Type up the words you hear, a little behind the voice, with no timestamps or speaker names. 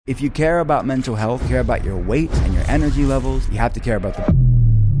If you care about mental health, care about your weight and your energy levels, you have to care about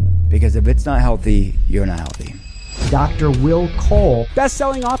because if it's not healthy, you're not healthy. Dr. Will Cole,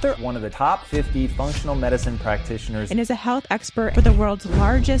 best-selling author, one of the top 50 functional medicine practitioners, and is a health expert for the world's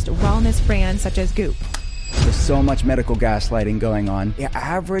largest wellness brands such as Goop. There's so much medical gaslighting going on. The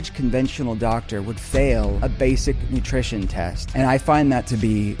average conventional doctor would fail a basic nutrition test. And I find that to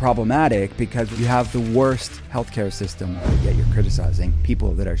be problematic because you have the worst healthcare system, yet you're criticizing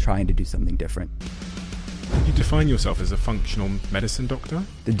people that are trying to do something different. You define yourself as a functional medicine doctor?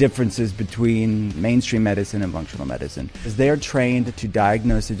 The differences between mainstream medicine and functional medicine is they're trained to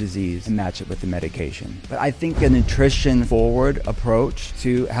diagnose a disease and match it with the medication. But I think a nutrition-forward approach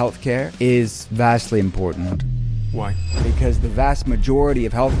to healthcare is vastly important. Why? Because the vast majority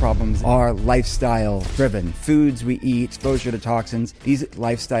of health problems are lifestyle-driven. Foods we eat, exposure to toxins, these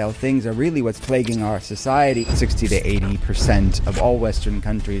lifestyle things are really what's plaguing our society. 60 to 80% of all Western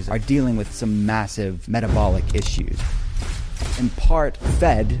countries are dealing with some massive metabolic issues, in part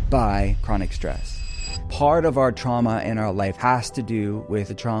fed by chronic stress. Part of our trauma in our life has to do with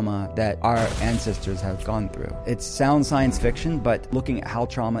the trauma that our ancestors have gone through. It sounds science fiction, but looking at how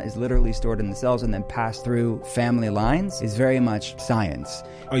trauma is literally stored in the cells and then passed through family lines is very much science.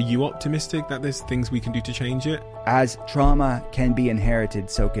 Are you optimistic that there's things we can do to change it? As trauma can be inherited,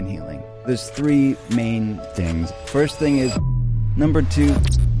 so can healing. There's three main things. First thing is number two.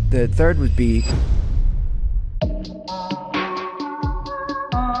 The third would be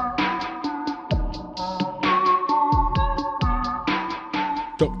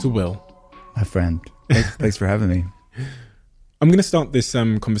Dr. Will. My friend. Thanks for having me. I'm going to start this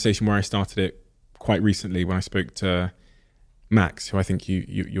conversation where I started it quite recently when I spoke to Max, who I think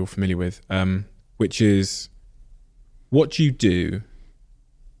you're familiar with, which is, what do you do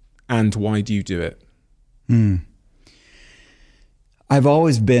and why do you do it? I've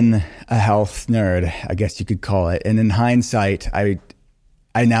always been a health nerd, I guess you could call it. And in hindsight, I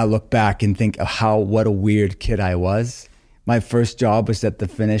now look back and think of what a weird kid I was. My first job was at the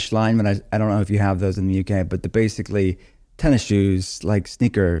Finish Line, but I don't know if you have those in the UK, but basically tennis shoes, like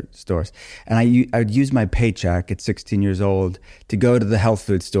sneaker stores. And I would use my paycheck at 16 years old to go to the health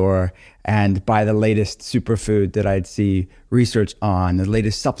food store and buy the latest superfood that I'd see research on, the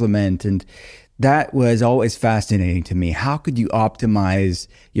latest supplement. And that was always fascinating to me. How could you optimize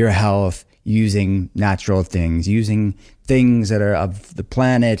your health using natural things, using things that are of the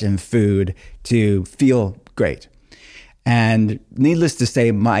planet and food to feel great? And needless to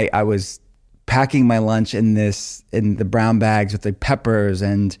say, I was packing my lunch in the brown bags with the peppers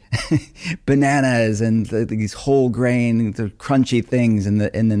and bananas and these whole grain, the crunchy things in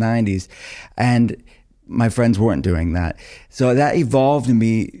the 90s. And my friends weren't doing that. So that evolved in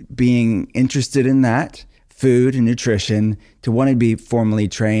me being interested in that, food and nutrition, to want to be formally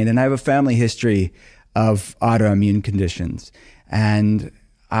trained. And I have a family history of autoimmune conditions. And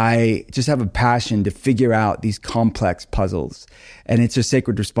I just have a passion to figure out these complex puzzles. And it's a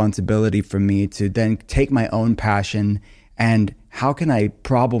sacred responsibility for me to then take my own passion and how can I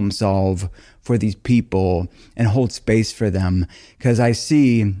problem solve for these people and hold space for them? Because I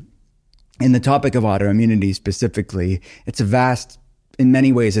see in the topic of autoimmunity specifically, it's a vast, in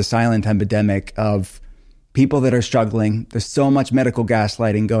many ways, a silent epidemic of people that are struggling. There's so much medical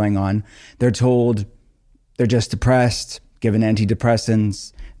gaslighting going on. They're told they're just depressed, given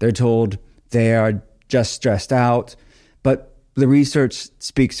antidepressants. They're told they are just stressed out. But the research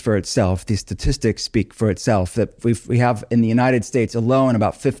speaks for itself. The statistics speak for itself that we have in the United States alone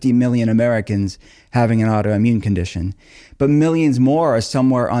about 50 million Americans having an autoimmune condition. But millions more are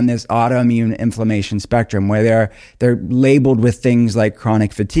somewhere on this autoimmune inflammation spectrum where they're labeled with things like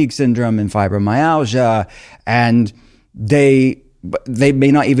chronic fatigue syndrome and fibromyalgia, and they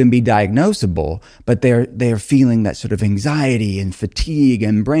may not even be diagnosable, but they're feeling that sort of anxiety and fatigue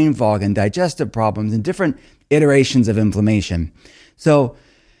and brain fog and digestive problems and different iterations of inflammation. So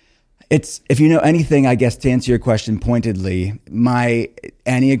if you know anything, I guess, to answer your question pointedly, my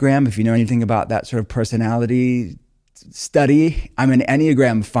Enneagram, if you know anything about that sort of personality study, I'm an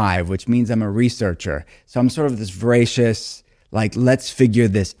Enneagram 5, which means I'm a researcher. So I'm sort of this voracious, like, let's figure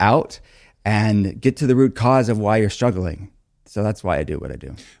this out and get to the root cause of why you're struggling. So that's why I do what I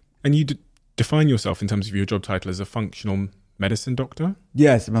do. And you define yourself in terms of your job title as a functional medicine doctor?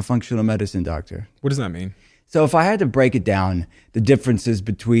 Yes, I'm a functional medicine doctor. What does that mean? So if I had to break it down, the differences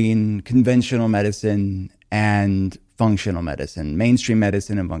between conventional medicine and functional medicine, mainstream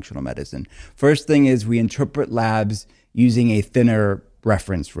medicine and functional medicine. First thing is we interpret labs using a thinner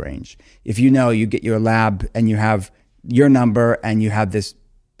reference range. If you get your lab and you have your number and you have this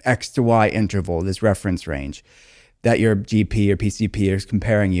X to Y interval, this reference range. that your GP or PCP is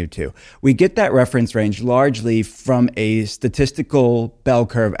comparing you to. We get that reference range largely from a statistical bell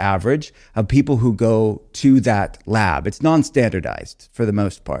curve average of people who go to that lab. It's non-standardized for the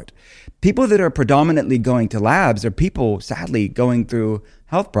most part. People that are predominantly going to labs are people, sadly, going through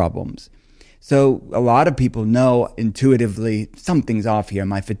health problems. So a lot of people know intuitively something's off here.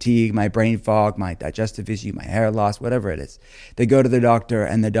 My fatigue, my brain fog, my digestive issue, my hair loss, whatever it is. They go to the doctor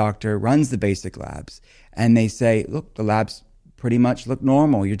and the doctor runs the basic labs. And they say, look, the labs pretty much look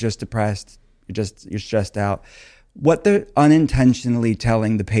normal. You're just depressed. You're stressed out. What they're unintentionally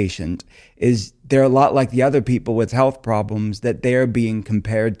telling the patient is they're a lot like the other people with health problems that they're being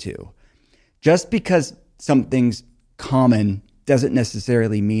compared to. Just because something's common doesn't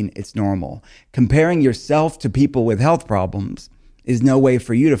necessarily mean it's normal. Comparing yourself to people with health problems is no way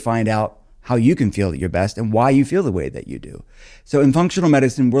for you to find out how you can feel at your best and why you feel the way that you do. So in functional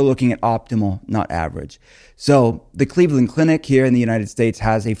medicine, we're looking at optimal, not average. So the Cleveland Clinic here in the United States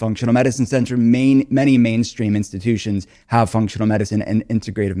has a functional medicine center. Many mainstream institutions have functional medicine and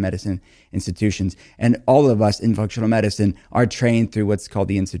integrative medicine institutions. And all of us in functional medicine are trained through what's called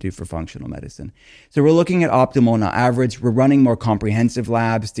the Institute for Functional Medicine. So we're looking at optimal, not average. We're running more comprehensive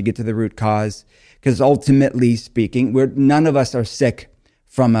labs to get to the root cause. Because ultimately speaking, none of us are sick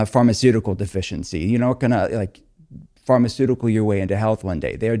from a pharmaceutical deficiency. You're not going to pharmaceutical your way into health one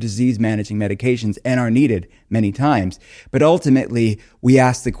day. They are disease managing medications and are needed many times. But ultimately, we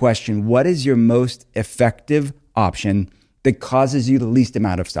ask the question, what is your most effective option that causes you the least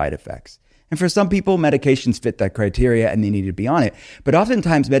amount of side effects? And for some people, medications fit that criteria and they need to be on it. But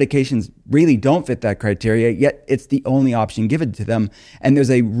oftentimes medications really don't fit that criteria, yet it's the only option given to them. And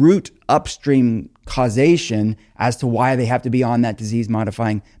there's a root upstream causation as to why they have to be on that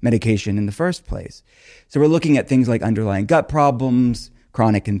disease-modifying medication in the first place. So we're looking at things like underlying gut problems,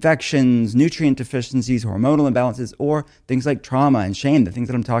 chronic infections, nutrient deficiencies, hormonal imbalances, or things like trauma and shame, the things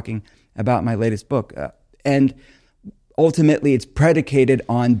that I'm talking about in my latest book. And ultimately, it's predicated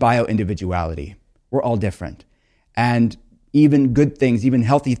on bio-individuality. We're all different. And even good things, even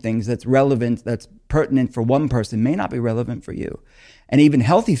healthy things that's relevant, that's pertinent for one person may not be relevant for you. And even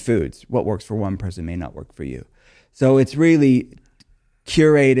healthy foods, what works for one person may not work for you. So it's really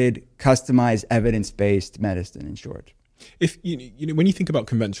curated, customized, evidence-based medicine, in short. If when you think about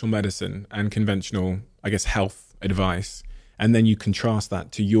conventional medicine and conventional, I guess, health advice, and then you contrast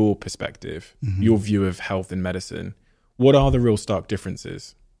that to your perspective, your view of health and medicine, what are the real stark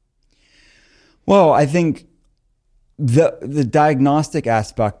differences? Well, I think the diagnostic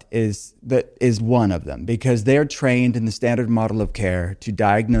aspect is one of them, because they're trained in the standard model of care to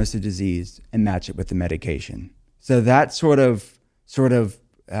diagnose a disease and match it with the medication. So that sort of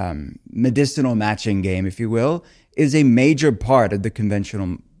medicinal matching game, if you will, is a major part of the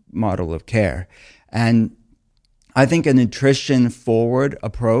conventional model of care. And I think a nutrition-forward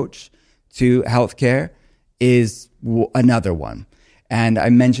approach to healthcare is another one. And I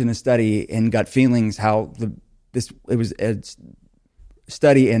mentioned a study in Gut Feelings, how it was a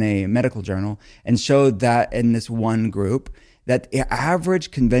study in a medical journal, and showed that in this one group, that the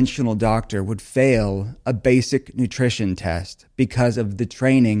average conventional doctor would fail a basic nutrition test because of the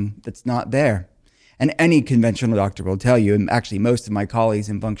training that's not there. And any conventional doctor will tell you, and actually most of my colleagues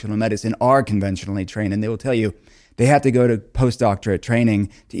in functional medicine are conventionally trained, and they will tell you they have to go to postdoctorate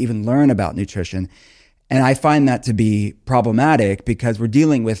training to even learn about nutrition. And I find that to be problematic, because we're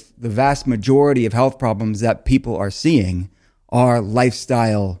dealing with the vast majority of health problems that people are seeing are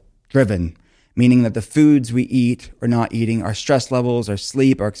lifestyle driven, meaning that the foods we eat or not eating, our stress levels, our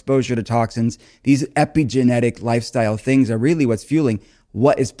sleep, our exposure to toxins, these epigenetic lifestyle things are really what's fueling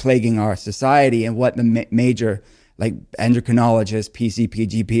what is plaguing our society and what the major like endocrinologists, PCP,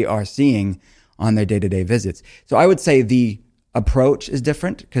 GP are seeing on their day-to-day visits. So I would say the approach is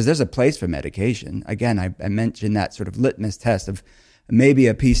different, because there's a place for medication. Again, I mentioned that sort of litmus test of maybe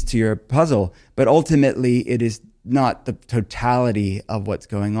a piece to your puzzle, but ultimately it is not the totality of what's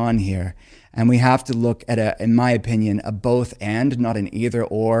going on here. And we have to look at in my opinion, a both and, not an either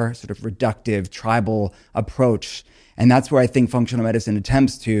or sort of reductive tribal approach. And that's where I think functional medicine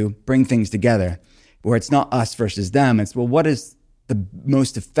attempts to bring things together, where it's not us versus them. It's, well, what is the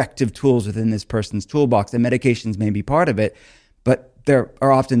most effective tools within this person's toolbox? And medications may be part of it, but there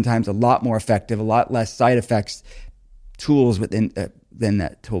are oftentimes a lot more effective, a lot less side effects tools within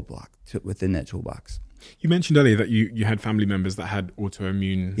that toolbox. You mentioned earlier that you had family members that had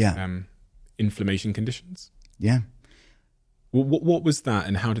autoimmune inflammation conditions. Yeah. What was that,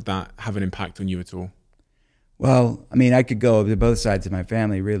 and how did that have an impact on you at all? Well, I mean, I could go to both sides of my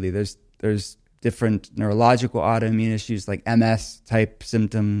family, really. There's different neurological autoimmune issues like MS type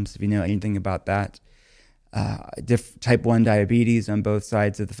symptoms, if you know anything about that. type 1 diabetes on both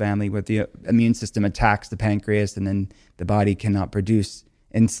sides of the family, where the immune system attacks the pancreas and then the body cannot produce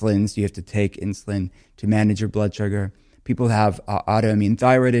insulin, so you have to take insulin to manage your blood sugar. People have autoimmune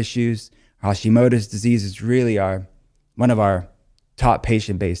thyroid issues. Hashimoto's disease is really one of our top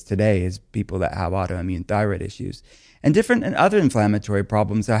patient base today, is people that have autoimmune thyroid issues and different and other inflammatory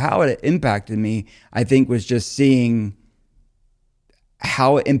problems. So how it impacted me, I think, was just seeing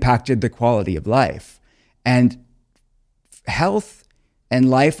how it impacted the quality of life. And health and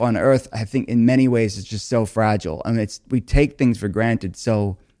life on earth, I think in many ways is just so fragile. I mean, we take things for granted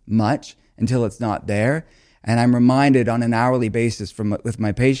so much until it's not there. And I'm reminded on an hourly basis with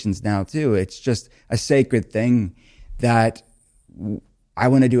my patients now too, it's just a sacred thing that I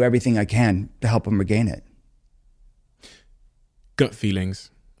want to do everything I can to help them regain it. Gut Feelings,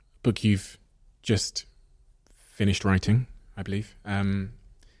 book you've just finished writing, I believe.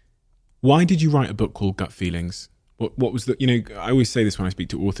 Why did you write a book called Gut Feelings? What was I always say this when I speak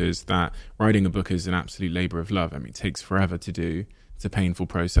to authors, that writing a book is an absolute labor of love. I mean, it takes forever to do. It's a painful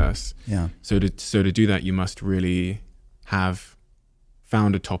process. Yeah. So to do that, you must really have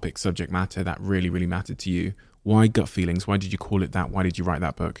found a topic, subject matter that really, really mattered to you. Why Gut Feelings? Why did you call it that? Why did you write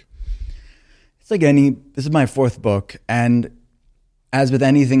that book? It's like this is my fourth book. And as with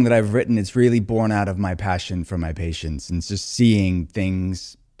anything that I've written, it's really born out of my passion for my patients and just seeing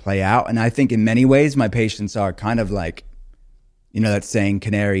things play out. And I think in many ways, my patients are kind of like, that saying,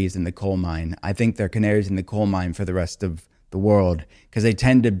 canaries in the coal mine. I think they're canaries in the coal mine for the rest of the world, because they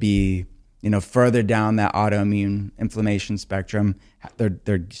tend to be, further down that autoimmune inflammation spectrum.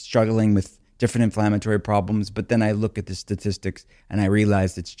 They're struggling with different inflammatory problems. But then I look at the statistics and I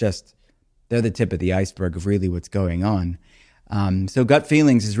realize they're the tip of the iceberg of really what's going on. So Gut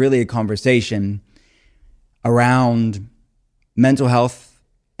Feelings is really a conversation around mental health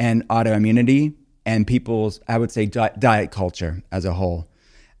and autoimmunity and people's, I would say, diet culture as a whole,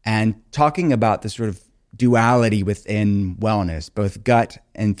 and talking about the sort of duality within wellness, both gut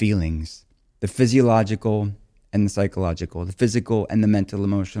and feelings, the physiological and the psychological, the physical and the mental,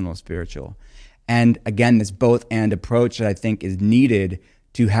 emotional, spiritual. And again, this both and approach that I think is needed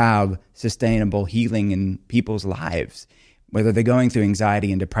to have sustainable healing in people's lives, whether they're going through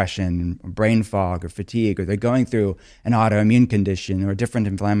anxiety and depression, or brain fog or fatigue, or they're going through an autoimmune condition or a different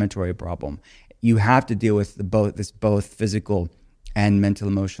inflammatory problem. You have to deal with both physical and mental,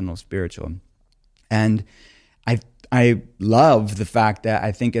 emotional, spiritual. And I love the fact that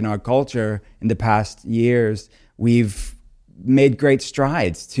I think in our culture in the past years, we've made great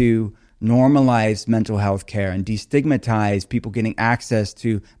strides to normalize mental health care and destigmatize people getting access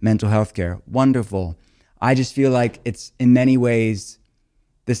to mental health care. Wonderful. I just feel like it's in many ways,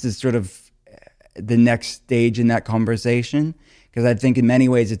 this is sort of the next stage in that conversation, because I think in many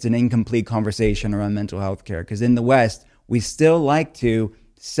ways it's an incomplete conversation around mental health care, because in the West, we still like to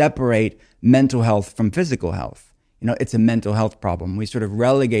separate mental health from physical health. It's a mental health problem. We sort of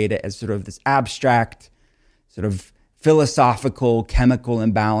relegate it as sort of this abstract, sort of philosophical, chemical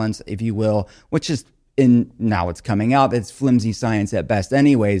imbalance, if you will, which is now it's coming out, it's flimsy science at best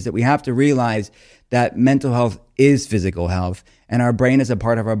anyways, that we have to realize that mental health is physical health and our brain is a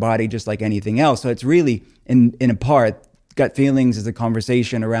part of our body just like anything else. So it's really, in a part, Gut Feelings is a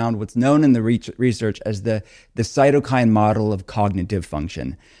conversation around what's known in the research as the cytokine model of cognitive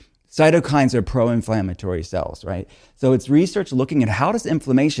function. Cytokines are pro-inflammatory cells, right? So it's research looking at how does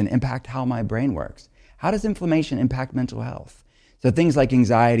inflammation impact how my brain works? How does inflammation impact mental health? So things like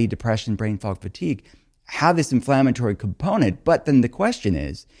anxiety, depression, brain fog, fatigue have this inflammatory component. But then the question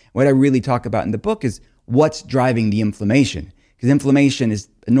is, what I really talk about in the book is what's driving the inflammation? Because inflammation is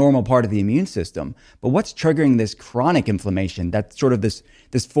a normal part of the immune system. But what's triggering this chronic inflammation? That's sort of this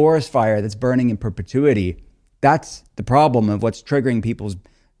forest fire that's burning in perpetuity. That's the problem of what's triggering people's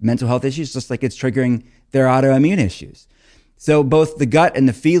mental health issues, just like it's triggering their autoimmune issues. So both the gut and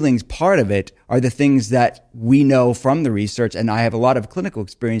the feelings part of it are the things that we know from the research, and I have a lot of clinical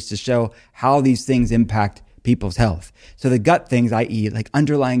experience to show how these things impact people's health. So the gut things, i.e. like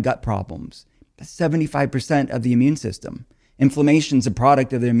underlying gut problems, that's 75% of the immune system. Inflammation is a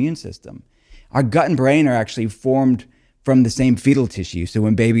product of the immune system. Our gut and brain are actually formed from the same fetal tissue. So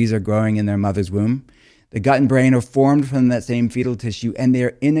when babies are growing in their mother's womb, the gut and brain are formed from that same fetal tissue, and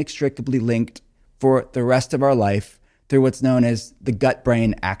they're inextricably linked for the rest of our life through what's known as the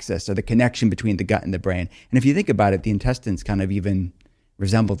gut-brain axis, or the connection between the gut and the brain. And if you think about it, the intestines kind of even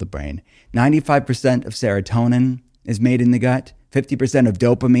resemble the brain. 95% of serotonin is made in the gut. 50% of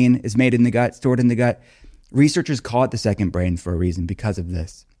dopamine is made in the gut, stored in the gut. Researchers call it the second brain for a reason because of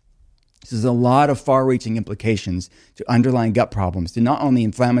this. So there's a lot of far-reaching implications to underlying gut problems, to not only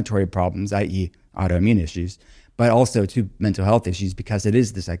inflammatory problems, i.e. autoimmune issues, but also to mental health issues because it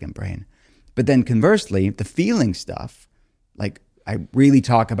is the second brain. But then conversely, the feeling stuff, like I really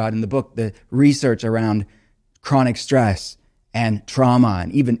talk about in the book, the research around chronic stress and trauma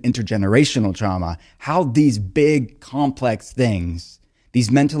and even intergenerational trauma, how these big complex things,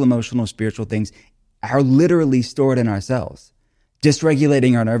 these mental, emotional, spiritual things are literally stored in our cells,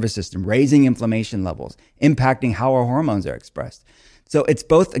 dysregulating our nervous system, raising inflammation levels, impacting how our hormones are expressed. So it's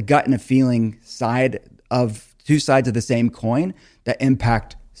both a gut and a feeling side of two sides of the same coin that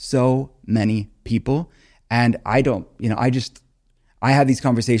impact so many people. And I have these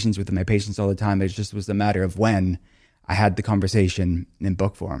conversations with my patients all the time. It just was a matter of when I had the conversation in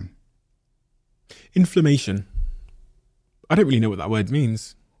book form. Inflammation. I don't really know what that word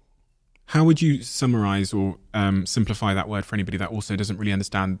means. How would you summarize or simplify that word for anybody that also doesn't really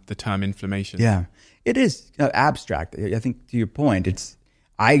understand the term inflammation? Yeah, it is abstract. I think to your point,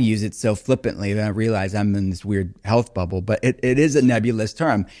 I use it so flippantly that I realize I'm in this weird health bubble, but it is a nebulous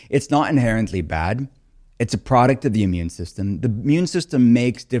term. It's not inherently bad. It's a product of the immune system. The immune system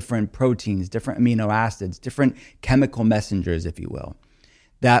makes different proteins, different amino acids, different chemical messengers, if you will,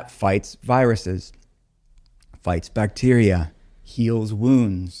 that fights viruses, fights bacteria, heals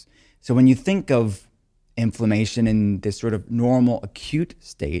wounds. So when you think of inflammation in this sort of normal acute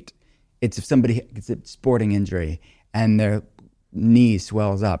state, it's if somebody gets a sporting injury and their knee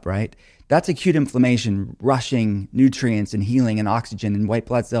swells up, right? That's acute inflammation rushing nutrients and healing and oxygen and white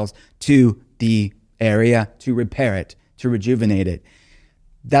blood cells to the area to repair it, to rejuvenate it.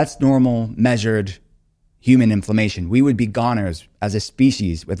 That's normal, measured human inflammation. We would be goners as a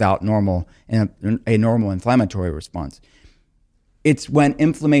species without a normal inflammatory response. It's when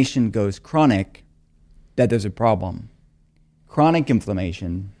inflammation goes chronic that there's a problem. Chronic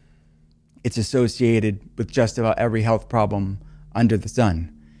inflammation, it's associated with just about every health problem under the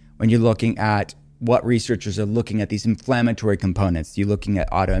sun. When you're looking at what researchers are looking at these inflammatory components, you're looking at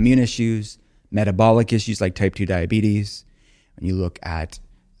autoimmune issues, metabolic issues like type 2 diabetes. When you look at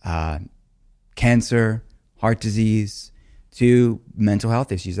cancer, heart disease, to mental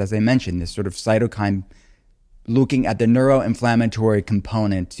health issues, as I mentioned, this sort of cytokine, looking at the neuroinflammatory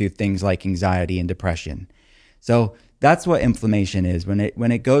component to things like anxiety and depression. So that's what inflammation is. When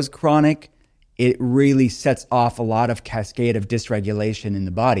it goes chronic, it really sets off a lot of cascade of dysregulation in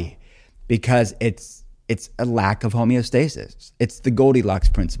the body because it's a lack of homeostasis. It's the Goldilocks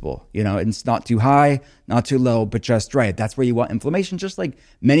principle. It's not too high, not too low, but just right. That's where you want inflammation, just like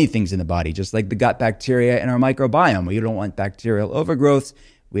many things in the body, just like the gut bacteria in our microbiome. We don't want bacterial overgrowth.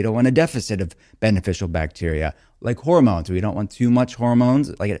 We don't want a deficit of beneficial bacteria. Like hormones, we don't want too much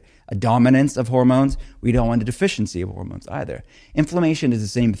hormones, like a dominance of hormones. We don't want a deficiency of hormones either. Inflammation is the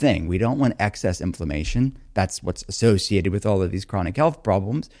same thing. We don't want excess inflammation. That's what's associated with all of these chronic health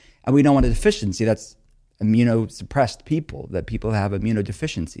problems. And we don't want a deficiency. That's immunosuppressed people, that people have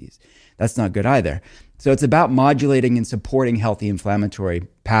immunodeficiencies. That's not good either. So it's about modulating and supporting healthy inflammatory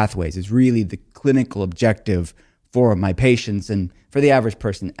pathways. It's really the clinical objective for my patients and for the average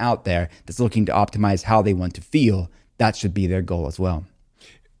person out there that's looking to optimize how they want to feel. That should be their goal as well.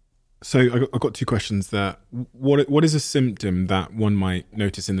 So I've got two questions there. What is a symptom that one might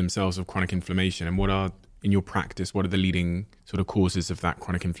notice in themselves of chronic inflammation, and in your practice, what are the leading sort of causes of that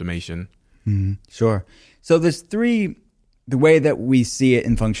chronic inflammation? Sure. So there's the way that we see it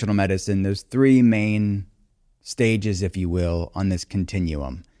in functional medicine, there's three main stages, if you will, on this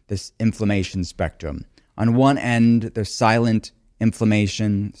continuum, this inflammation spectrum. On one end, there's silent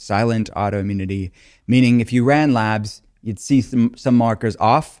inflammation, silent autoimmunity, meaning if you ran labs, you'd see some markers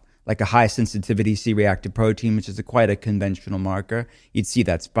off, like a high sensitivity C-reactive protein, which is quite a conventional marker. You'd see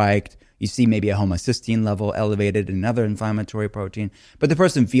that spiked. You see maybe a homocysteine level elevated in another inflammatory protein, but the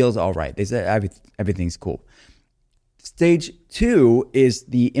person feels all right. They say everything's cool. Stage 2 is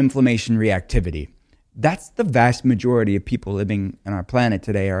the inflammation reactivity. That's the vast majority of people living on our planet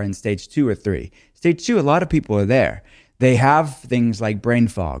today are in stage 2 or 3. Stage 2, a lot of people are there. They have things like brain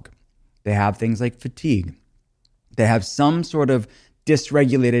fog. They have things like fatigue. They have some sort of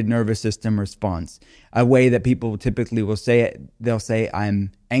dysregulated nervous system response, a way that people typically will say it. They'll say,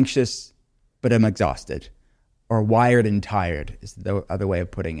 I'm anxious, but I'm exhausted, or wired and tired is the other way of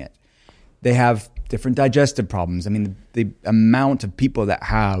putting it. They have different digestive problems. I mean, the amount of people that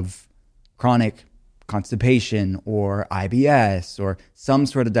have chronic constipation or IBS or some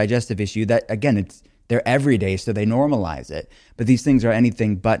sort of digestive issue that, again, they're everyday, so they normalize it. But these things are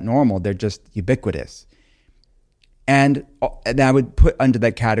anything but normal. They're just ubiquitous. And I would put under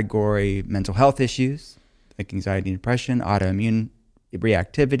that category mental health issues, like anxiety and depression, autoimmune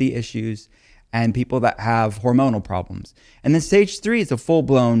reactivity issues, and people that have hormonal problems. And then stage 3 is a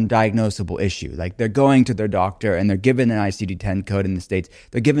full-blown diagnosable issue. Like they're going to their doctor and they're given an ICD-10 code in the States.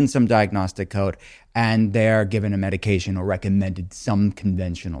 They're given some diagnostic code and they're given a medication or recommended some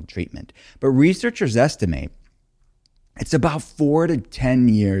conventional treatment. But researchers estimate it's about 4 to 10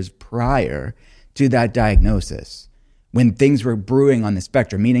 years prior to that diagnosis when things were brewing on the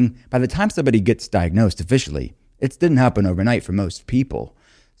spectrum, meaning by the time somebody gets diagnosed officially, it didn't happen overnight for most people.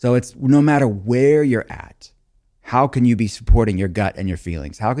 So it's no matter where you're at, how can you be supporting your gut and your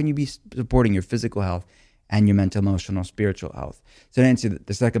feelings? How can you be supporting your physical health and your mental, emotional, spiritual health? So to answer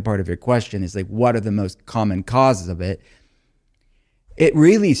the second part of your question is like, what are the most common causes of it? It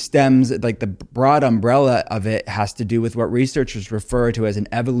really stems, like the broad umbrella of it has to do with what researchers refer to as an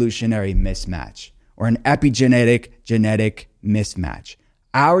evolutionary mismatch or an epigenetic genetic mismatch.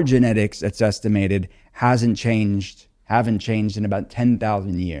 Our genetics, it's estimated, haven't changed in about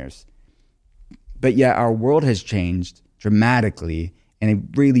 10,000 years. But yet our world has changed dramatically in a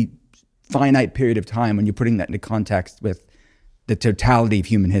really finite period of time when you're putting that into context with the totality of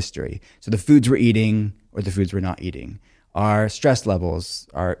human history. So the foods we're eating or the foods we're not eating, our stress levels,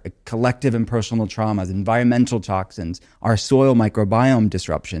 our collective and personal traumas, environmental toxins, our soil microbiome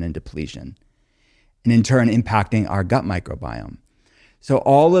disruption and depletion, and in turn impacting our gut microbiome. So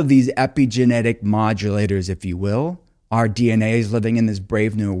all of these epigenetic modulators, if you will, our DNA is living in this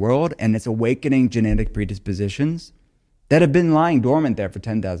brave new world, and it's awakening genetic predispositions that have been lying dormant there for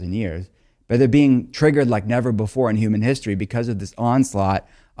 10,000 years, but they're being triggered like never before in human history because of this onslaught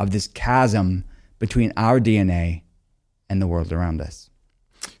of this chasm between our DNA and the world around us.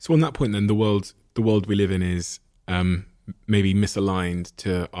 So on that point then, the world we live in is maybe misaligned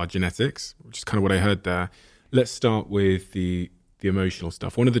to our genetics, which is kind of what I heard there. Let's start with the emotional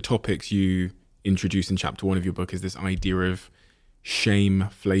stuff. One of the topics you introduce in chapter 1 of your book is this idea of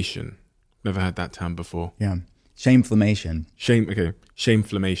shameflation. Never heard that term before. Yeah. Shameflammation.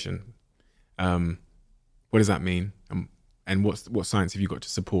 Shameflammation. What does that mean? And what science have you got to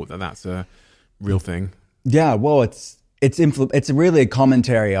support that that's a real thing? Yeah, well, it's really a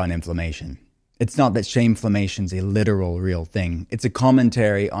commentary on inflammation. It's not that shameflammation is a literal real thing. It's a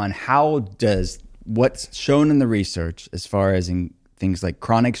commentary on how does what's shown in the research as far as in things like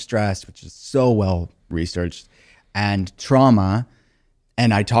chronic stress, which is so well researched, and trauma,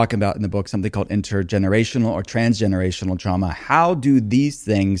 and I talk about in the book something called intergenerational or transgenerational trauma. How do these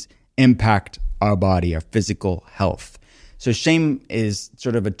things impact our body, our physical health? So shame is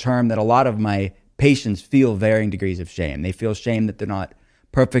sort of a term that a lot of my patients feel varying degrees of shame. They feel shame that they're not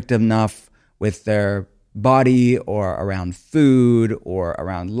perfect enough with their body or around food or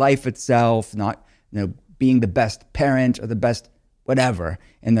around life itself, not being the best parent or the best whatever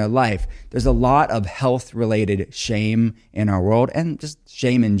in their life. There's a lot of health-related shame in our world and just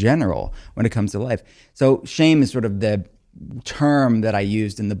shame in general when it comes to life. So shame is sort of the term that I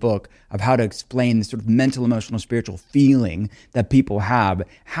used in the book of how to explain the sort of mental, emotional, spiritual feeling that people have.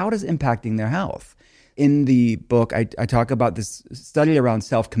 How does it impacting their health? In the book, I talk about this study around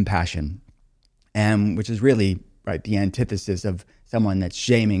self-compassion, which is really the antithesis of someone that's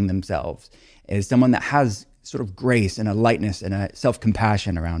shaming themselves, is someone that has sort of grace and a lightness and a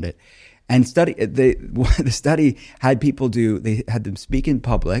self-compassion around it. And the study had people they had them speak in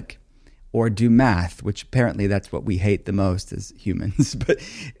public or do math, which apparently that's what we hate the most as humans. But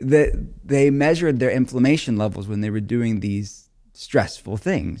they measured their inflammation levels when they were doing these stressful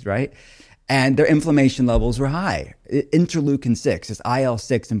things, right? And their inflammation levels were high. Interleukin-6, this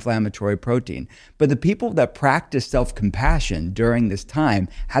IL-6 inflammatory protein. But the people that practiced self-compassion during this time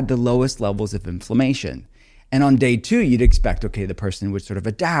had the lowest levels of inflammation. And on day 2, you'd expect, the person would sort of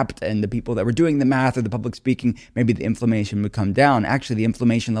adapt, and the people that were doing the math or the public speaking, maybe the inflammation would come down. Actually, the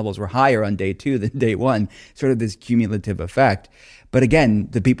inflammation levels were higher on day 2 than day 1, sort of this cumulative effect. But again,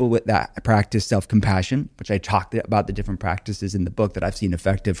 the people that practice self-compassion, which I talked about the different practices in the book that I've seen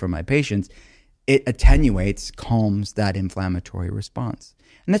effective for my patients, it attenuates, calms that inflammatory response.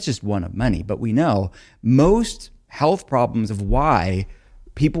 And that's just one of many. But we know most health problems of why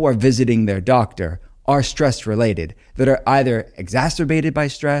people are visiting their doctor are stress related, that are either exacerbated by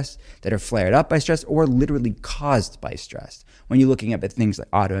stress, that are flared up by stress, or literally caused by stress. When you're looking at things like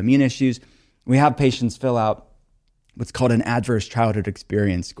autoimmune issues, we have patients fill out what's called an adverse childhood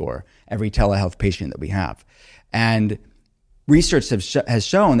experience score, every telehealth patient that we have. And research has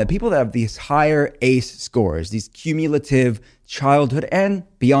shown that people that have these higher ACE scores, these cumulative childhood and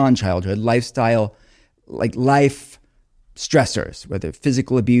beyond childhood lifestyle, like life stressors, whether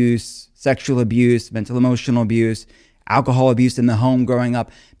physical abuse, sexual abuse, mental emotional abuse, alcohol abuse in the home growing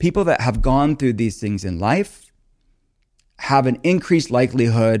up, people that have gone through these things in life have an increased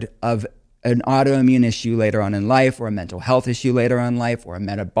likelihood of an autoimmune issue later on in life, or a mental health issue later on in life, or a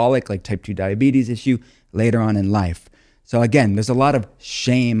metabolic like type 2 diabetes issue later on in life. So again, there's a lot of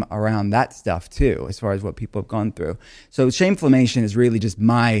shame around that stuff too, as far as what people have gone through. So shameflammation is really just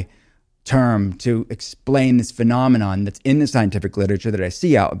my term to explain this phenomenon that's in the scientific literature that I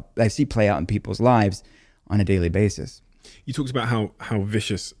see play out in people's lives on a daily basis. You talked about how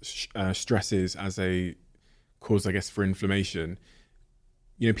vicious stress is as a cause, I guess, for inflammation.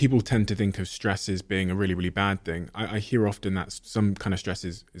 You know, people tend to think of stress as being a really, really bad thing. I hear often that some kind of stress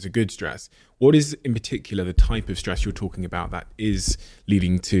is a good stress. What is in particular the type of stress you're talking about that is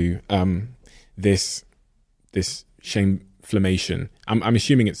leading to this shameflammation? I'm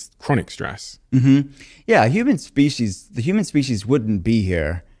assuming it's chronic stress. Mm-hmm. Yeah, the human species wouldn't be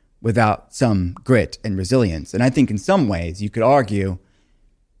here without some grit and resilience. And I think in some ways you could argue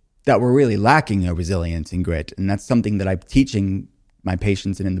that we're really lacking a resilience and grit. And that's something that I'm teaching my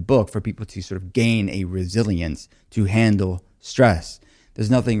patients and in the book, for people to sort of gain a resilience to handle stress.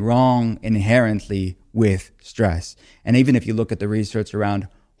 There's nothing wrong inherently with stress. And even if you look at the research around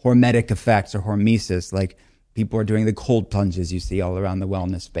hormetic effects or hormesis, like people are doing the cold plunges you see all around the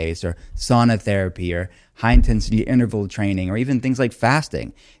wellness space, or sauna therapy, or high intensity interval training, or even things like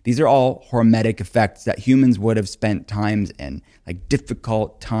fasting. These are all hormetic effects that humans would have spent times in, like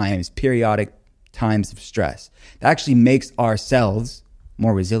difficult times, periodic times of stress. That actually makes our cells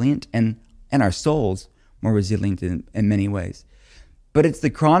more resilient and our souls more resilient in many ways. But it's the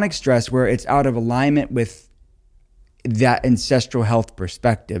chronic stress where it's out of alignment with that ancestral health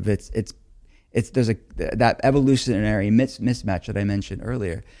perspective. There's that evolutionary mismatch that I mentioned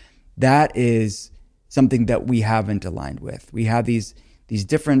earlier. That is something that we haven't aligned with. We have these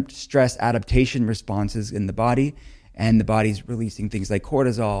different stress adaptation responses in the body, and the body's releasing things like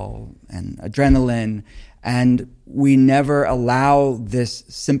cortisol and adrenaline, and we never allow this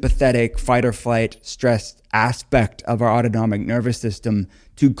sympathetic fight or flight stress aspect of our autonomic nervous system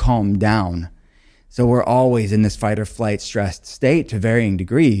to calm down. So we're always in this fight or flight stressed state to varying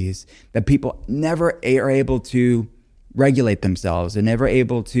degrees, that people never are able to regulate themselves and never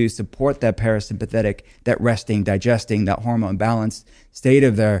able to support that parasympathetic, that resting, digesting, that hormone balanced state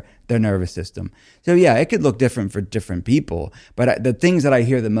of their nervous system. So yeah, it could look different for different people, but the things that I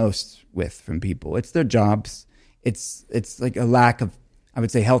hear the most from people, it's their jobs. It's like a lack of, I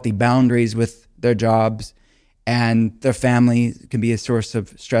would say, healthy boundaries with their jobs, and their family can be a source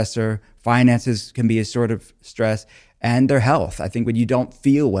of stressor. Finances can be a sort of stress, and their health. I think when you don't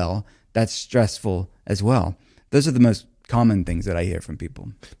feel well, that's stressful as well. Those are the most common things that I hear from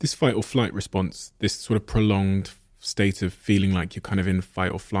people. This fight or flight response, this sort of prolonged state of feeling like you're kind of in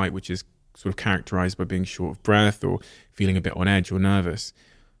fight or flight, which is sort of characterized by being short of breath or feeling a bit on edge or nervous.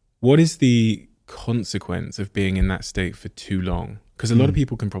 What is the consequence of being in that state for too long? Because a lot of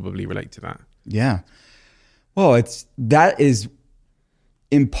people can probably relate to that. Yeah. Well, that is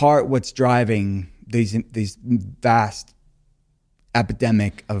in part what's driving these vast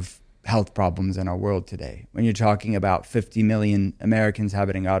epidemic of health problems in our world today. When you're talking about 50 million Americans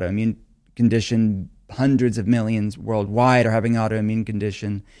having an autoimmune condition, hundreds of millions worldwide are having autoimmune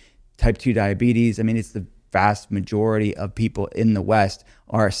condition, type 2 diabetes. I mean, it's the vast majority of people in the West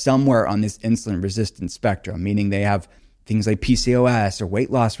are somewhere on this insulin resistant spectrum, meaning they have things like PCOS or weight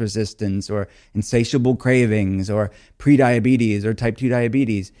loss resistance or insatiable cravings or prediabetes or type 2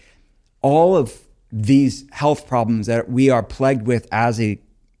 diabetes. All of these health problems that we are plagued with as a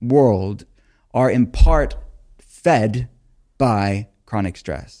world are in part fed by chronic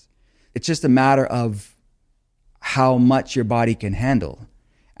stress. It's just a matter of how much your body can handle.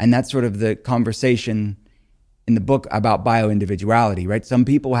 And that's sort of the conversation in the book about bioindividuality, right? Some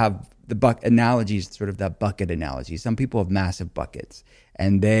people have the analogies, sort of that bucket analogy. Some people have massive buckets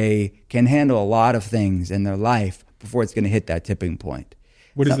and they can handle a lot of things in their life before it's going to hit that tipping point.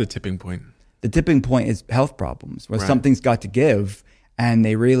 What is the tipping point? The tipping point is health problems, where something's got to give and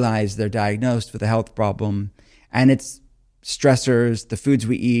they realize they're diagnosed with a health problem, and it's stressors, the foods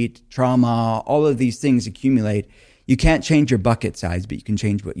we eat, trauma, all of these things accumulate. You can't change your bucket size, but you can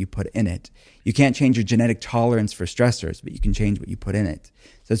change what you put in it. You can't change your genetic tolerance for stressors, but you can change what you put in it.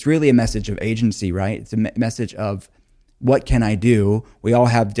 So it's really a message of agency, right? It's a message of what can I do? We all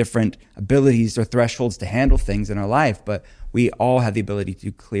have different abilities or thresholds to handle things in our life, but we all have the ability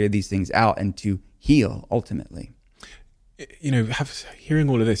to clear these things out and to heal ultimately. You know, hearing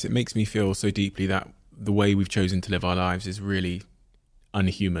all of this, it makes me feel so deeply that the way we've chosen to live our lives is really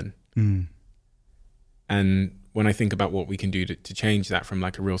unhuman. And when I think about what we can do to change that from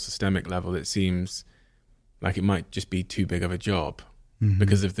like a real systemic level, it seems like it might just be too big of a job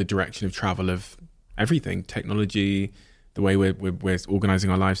because of the direction of travel of everything, technology, the way we're organizing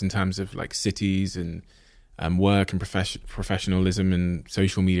our lives in terms of like cities and work and professionalism and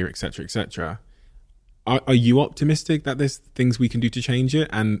social media, etc., etc. Are you optimistic that there's things we can do to change it?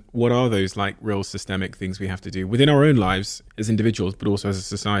 And what are those like real systemic things we have to do within our own lives as individuals, but also as a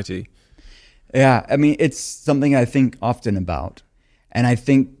society? Yeah, I mean, it's something I think often about. And I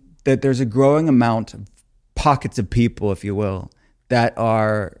think that there's a growing amount of pockets of people, if you will, that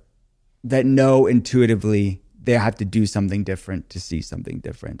know intuitively they have to do something different to see something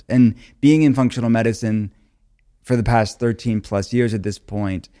different. And being in functional medicine for the past 13 plus years at this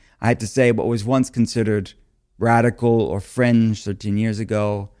point, I had to say what was once considered radical or fringe 13 years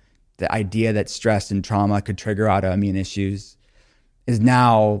ago, the idea that stress and trauma could trigger autoimmune issues, is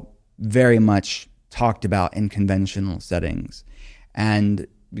now very much talked about in conventional settings. And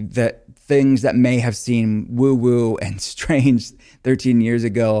that things that may have seemed woo-woo and strange 13 years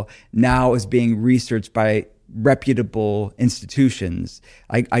ago now is being researched by reputable institutions.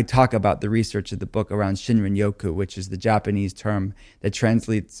 I talk about the research of the book around Shinrin-yoku, which is the Japanese term that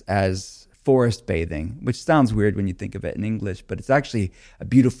translates as forest bathing, which sounds weird when you think of it in English, but it's actually a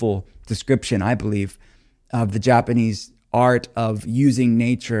beautiful description, I believe, of the Japanese art of using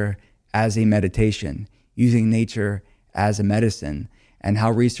nature as a meditation, using nature as a medicine, and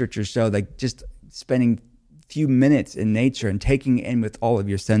how researchers show that just spending a few minutes in nature and taking it in with all of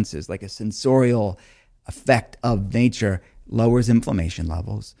your senses, like a sensorial effect of nature, lowers inflammation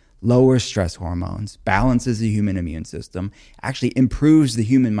levels, lowers stress hormones, balances the human immune system, actually improves the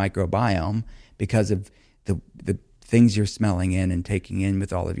human microbiome because of the things you're smelling in and taking in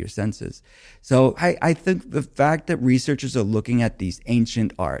with all of your senses. So I think the fact that researchers are looking at these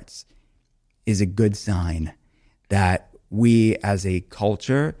ancient arts is a good sign that we as a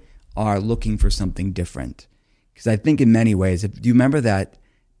culture are looking for something different. Because I think in many ways, do you remember that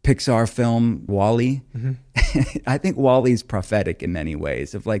Pixar film WALL-E? Mm-hmm. I think WALL-E is prophetic in many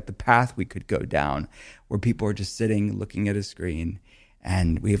ways of like the path we could go down, where people are just sitting looking at a screen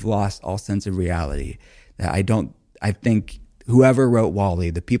and we've lost all sense of reality. I think whoever wrote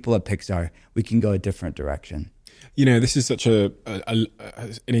WALL-E, the people at Pixar, we can go a different direction. You know, this is such an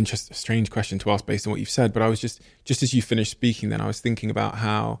interesting, strange question to ask based on what you've said, but I was just as you finished speaking then, I was thinking about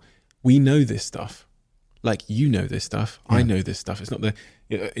how we know this stuff. Like, you know this stuff, yeah. I know this stuff. It's not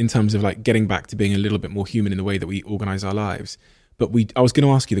in terms of like getting back to being a little bit more human in the way that we organize our lives. But I was going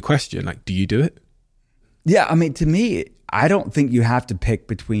to ask you the question, like, do you do it? Yeah, I mean, to me, I don't think you have to pick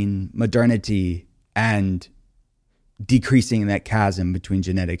between modernity and decreasing that chasm between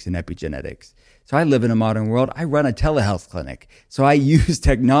genetics and epigenetics. So I live in a modern world. I run a telehealth clinic. So I use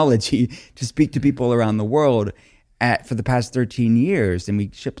technology to speak to people around the world for the past 13 years, and we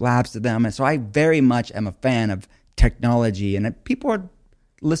ship labs to them. And so I very much am a fan of technology, and people are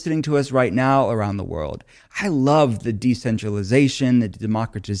listening to us right now around the world. I love the decentralization, the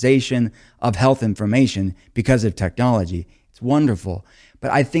democratization of health information because of technology. It's wonderful.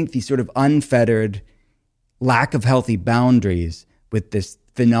 But I think the sort of unfettered lack of healthy boundaries with this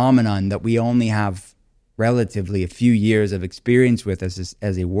phenomenon that we only have relatively a few years of experience with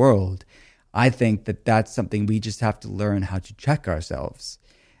as a world, I think that that's something we just have to learn how to check ourselves.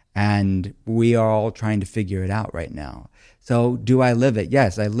 And we are all trying to figure it out right now. So do I live it?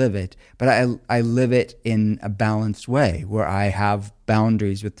 Yes, I live it. But I live it in a balanced way where I have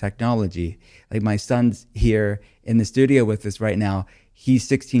boundaries with technology. Like my son's here in the studio with us right now. He's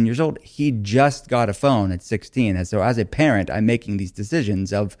 16 years old. He just got a phone at 16. And so as a parent, I'm making these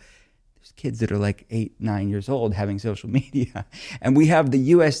decisions of there's kids that are like 8, 9 years old having social media. And we have the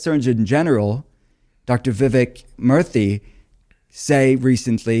U.S. Surgeon General, Dr. Vivek Murthy, say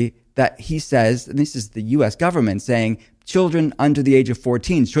recently that he says, and this is the U.S. government saying, children under the age of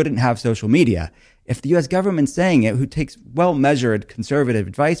 14 shouldn't have social media. If the U.S. government's saying it, who takes well-measured conservative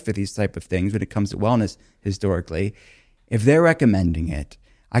advice for these type of things when it comes to wellness historically, if they're recommending it,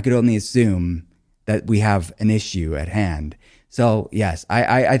 I could only assume that we have an issue at hand. So yes,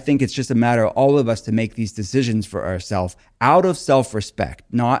 I think it's just a matter of all of us to make these decisions for ourselves out of self-respect,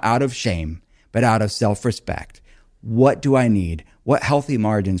 not out of shame, but out of self-respect. What do I need? What healthy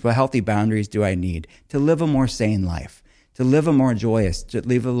margins, what healthy boundaries do I need to live a more sane life, to live a more joyous, to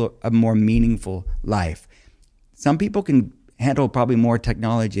live a more meaningful life? Some people can handle probably more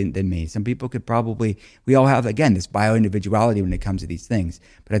technology than me. Some people could probably, we all have, again, this bio-individuality when it comes to these things.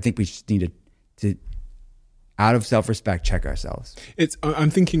 But I think we just need to out of self-respect, check ourselves.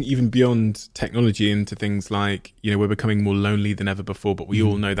 I'm thinking even beyond technology into things like, we're becoming more lonely than ever before, but we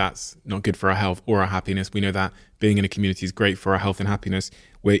all know that's not good for our health or our happiness. We know that being in a community is great for our health and happiness.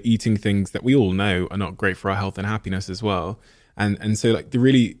 We're eating things that we all know are not great for our health and happiness as well. And so like the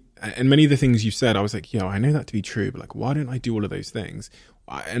really And many of the things you said, I was like, I know that to be true, but like, why don't I do all of those things?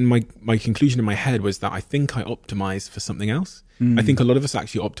 And my conclusion in my head was that I think I optimize for something else. I think a lot of us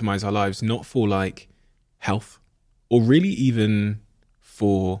actually optimize our lives not for like health, or really even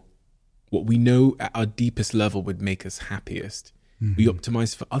for what we know at our deepest level would make us happiest. We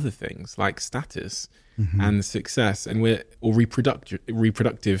optimize for other things like status and success, and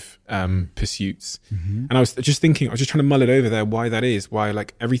reproductive pursuits. And I was just trying to mull it over there, why that is, why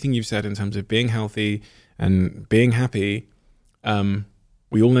like everything you've said in terms of being healthy and being happy,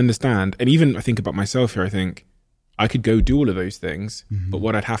 we all understand. And even I think about myself here, I think I could go do all of those things, but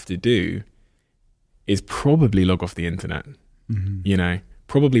what I'd have to do is probably log off the internet,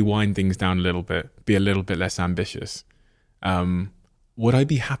 probably wind things down a little bit, be a little bit less ambitious. Would I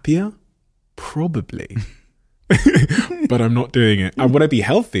be happier? Probably. But I'm not doing it. And would I be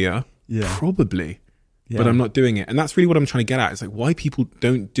healthier? Probably. But I'm not doing it. And that's really what I'm trying to get at. It's like why people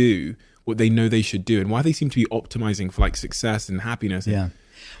don't do what they know they should do, and why they seem to be optimizing for like success and happiness. Well,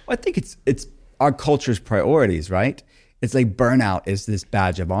 I think it's our culture's priorities, right? It's like burnout is this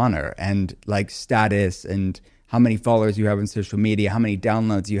badge of honor, and like status and how many followers you have on social media, how many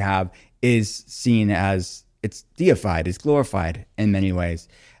downloads you have is seen as, it's deified, it's glorified in many ways.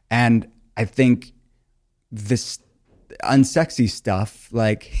 And I think this unsexy stuff,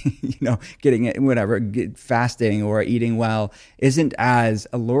 like, getting it, whatever, fasting or eating well isn't as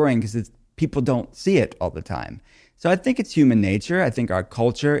alluring because people don't see it all the time. So I think it's human nature. I think our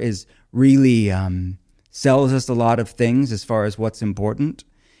culture is really sells us a lot of things as far as what's important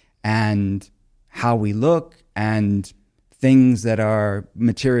and how we look, and things that are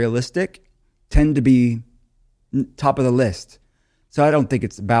materialistic tend to be top of the list. So I don't think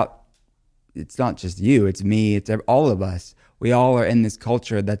it's not just you, it's me, it's all of us. We all are in this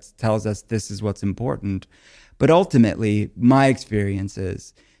culture that tells us this is what's important. But ultimately, my experience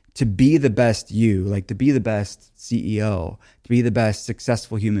is to be the best you, like to be the best CEO, to be the best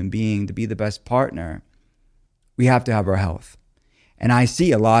successful human being, to be the best partner, we have to have our health. And I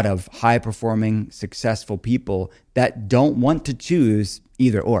see a lot of high-performing, successful people that don't want to choose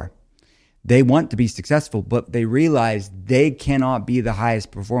either or. They want to be successful, but they realize they cannot be the highest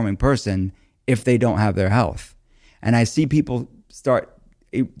performing person if they don't have their health. And I see people start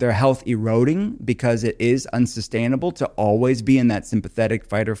their health eroding because it is unsustainable to always be in that sympathetic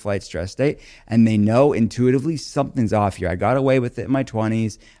fight or flight stress state. And they know intuitively something's off here. I got away with it in my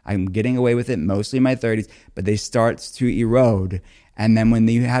 20s. I'm getting away with it mostly in my 30s, but they start to erode. And then when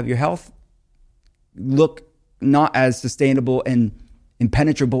you have your health look not as sustainable and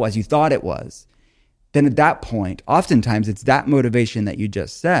impenetrable as you thought it was, then at that point, oftentimes it's that motivation that you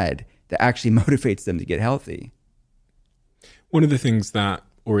just said that actually motivates them to get healthy. One of the things that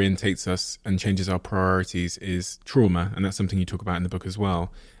orientates us and changes our priorities is trauma, and that's something you talk about in the book as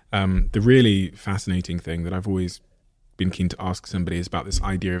well. The really fascinating thing that I've always been keen to ask somebody is about this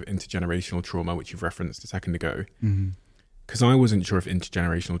idea of intergenerational trauma, which you've referenced a second ago. Because I wasn't sure if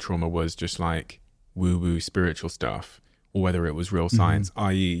intergenerational trauma was just like woo-woo spiritual stuff, or whether it was real science,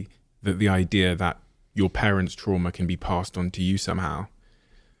 i.e. that the idea that your parents' trauma can be passed on to you somehow.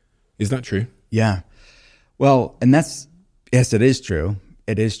 Is that true? Yeah. Well, and yes, it is true.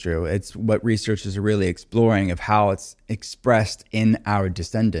 It is true. It's what researchers are really exploring, of how it's expressed in our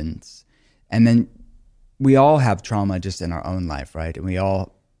descendants. And then we all have trauma just in our own life, right? And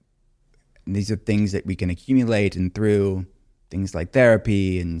these are things that we can accumulate, and through things like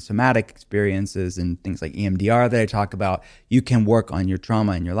therapy and somatic experiences and things like EMDR that I talk about, you can work on your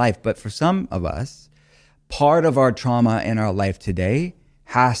trauma in your life. But for some of us, part of our trauma in our life today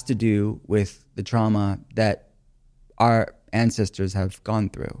has to do with the trauma that our ancestors have gone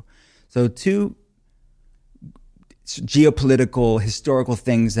through. So two geopolitical, historical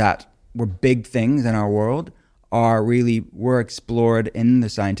things that were big things in our world were explored in the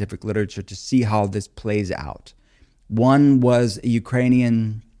scientific literature to see how this plays out. One was a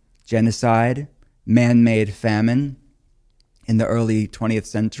Ukrainian genocide, man-made famine in the early 20th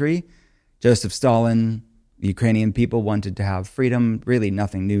century. Joseph Stalin, the Ukrainian people wanted to have freedom. Really,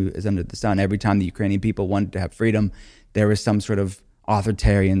 nothing new is under the sun. Every time the Ukrainian people wanted to have freedom, there was some sort of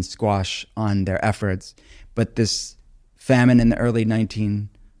authoritarian squash on their efforts. But this famine in the early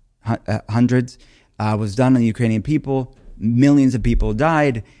 1900s was done on the Ukrainian people. Millions of people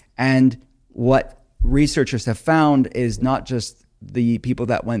died. And what researchers have found is not just the people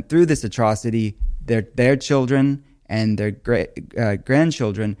that went through this atrocity, their children and their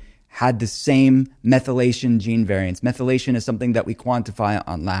grandchildren had the same methylation gene variants. Methylation is something that we quantify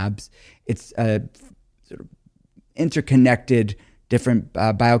on labs. It's a sort of interconnected different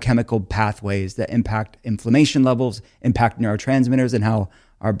biochemical pathways that impact inflammation levels, impact neurotransmitters, and how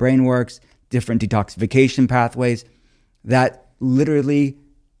our brain works, different detoxification pathways, that literally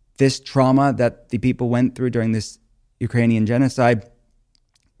this trauma that the people went through during this Ukrainian genocide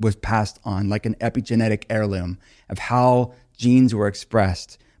was passed on like an epigenetic heirloom of how genes were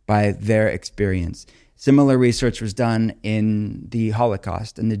expressed by their experience. Similar research was done in the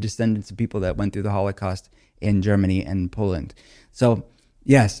Holocaust and the descendants of people that went through the Holocaust in Germany and Poland. So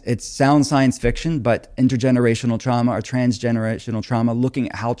yes, it sounds science fiction, but intergenerational trauma or transgenerational trauma, looking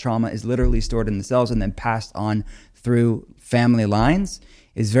at how trauma is literally stored in the cells and then passed on through family lines,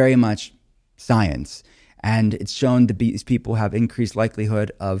 is very much science. And it's shown that these people have increased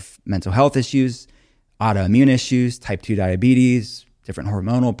likelihood of mental health issues, autoimmune issues, type 2 diabetes, different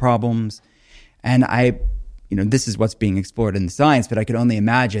hormonal problems. And this is what's being explored in the science, but I could only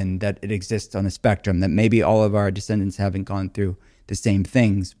imagine that it exists on a spectrum, that maybe all of our descendants haven't gone through the same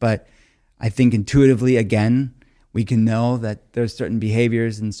things. But I think intuitively, again, we can know that there's certain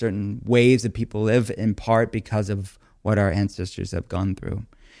behaviors and certain ways that people live in part because of what our ancestors have gone through.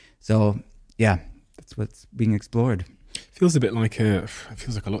 So yeah, that's what's being explored. Feels a bit like it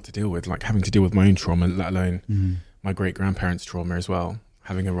feels like a lot to deal with, like having to deal with my own trauma, let alone my great-grandparents' trauma as well,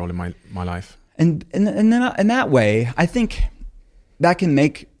 having a role in my life. And in that way, I think that can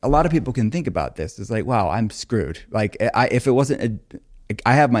make a lot of people can think about this. It's like, wow, I'm screwed. Like, if it wasn't,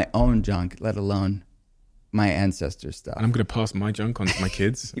 I have my own junk, let alone my ancestors' stuff. And I'm going to pass my junk on to my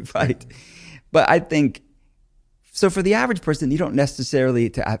kids. Right. But I think, so for the average person, you don't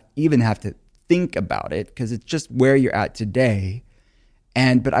necessarily even have to think about it because it's just where you're at today.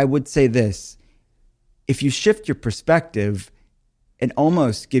 But I would say this, if you shift your perspective and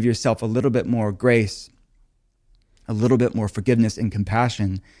almost give yourself a little bit more grace, a little bit more forgiveness and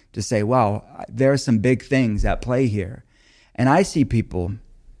compassion to say, wow, there are some big things at play here. And I see people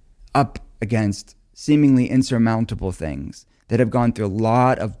up against seemingly insurmountable things that have gone through a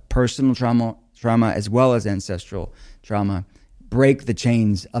lot of personal trauma as well as ancestral trauma, break the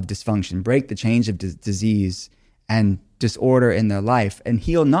chains of dysfunction, break the chains of disease and disorder in their life, and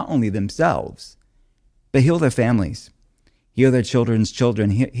heal not only themselves, but heal their families, heal their children's children,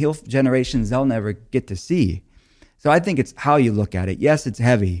 heal generations they'll never get to see. So I think it's how you look at it. Yes, it's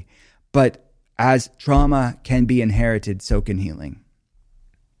heavy, but as trauma can be inherited, so can healing.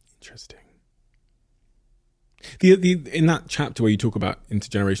 Interesting. In that chapter where you talk about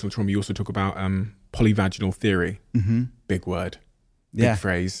intergenerational trauma, you also talk about polyvaginal theory. Mm-hmm. Big word, big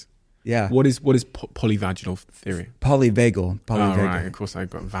phrase. Yeah. What is polyvaginal theory? Polyvagal. Oh, right. Of course, I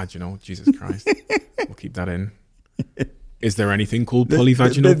got vaginal. Jesus Christ. We'll keep that in. Is there anything called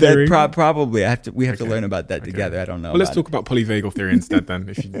polyvaginal theory? Probably. We have to learn about that together. I don't know. Well, let's talk about polyvagal theory instead then,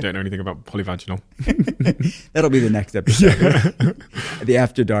 if you don't know anything about polyvaginal. That'll be the next episode. The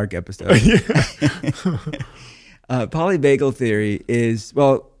After Dark episode. Polyvagal theory is,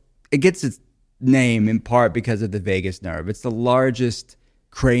 it gets its name in part because of the vagus nerve. It's the largest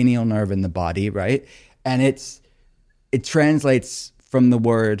cranial nerve in the body, right? And it translates from the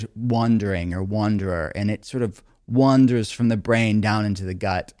word wandering or wanderer, and it sort of wanders from the brain down into the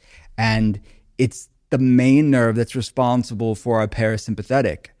gut. And it's the main nerve that's responsible for our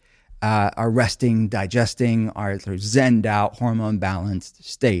parasympathetic, our resting, digesting, our sort of zenned out, hormone balanced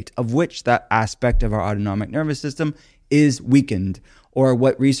state, of which that aspect of our autonomic nervous system is weakened, or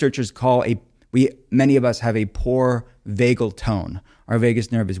what researchers call many of us have a poor vagal tone. Our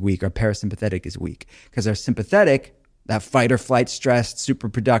vagus nerve is weak, our parasympathetic is weak, because our sympathetic, that fight or flight, stressed, super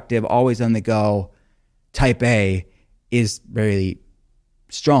productive, always on the go, type A, is really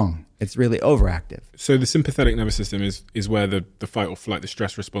strong. It's really overactive. So the sympathetic nervous system is where the fight or flight, the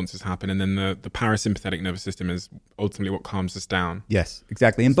stress responses happen, and then the parasympathetic nervous system is ultimately what calms us down. Yes,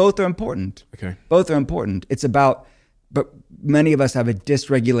 exactly. And both are important. Okay. Both are important. But many of us have a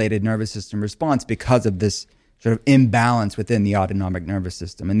dysregulated nervous system response because of this sort of imbalance within the autonomic nervous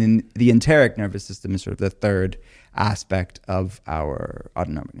system. And then the enteric nervous system is sort of the third aspect of our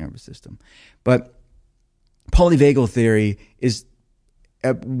autonomic nervous system. But polyvagal theory is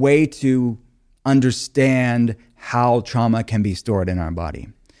a way to understand how trauma can be stored in our body.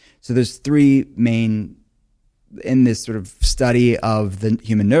 So there's three main, in this sort of study of the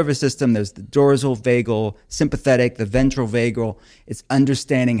human nervous system, there's the dorsal vagal, sympathetic, the ventral vagal. It's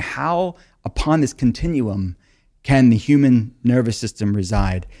understanding how upon this continuum can the human nervous system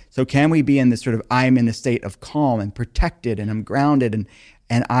reside. So can we be in this sort of, I'm in a state of calm and protected and I'm grounded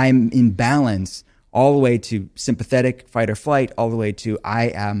and I'm in balance, all the way to sympathetic, fight or flight, all the way to I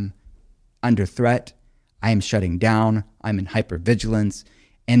am under threat, I am shutting down, I'm in hypervigilance,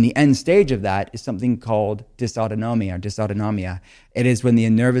 And the end stage of that is something called dysautonomia. It is when the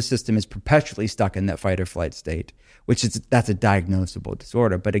nervous system is perpetually stuck in that fight or flight state, that's a diagnosable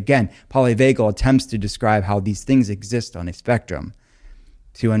disorder. But again, polyvagal attempts to describe how these things exist on a spectrum,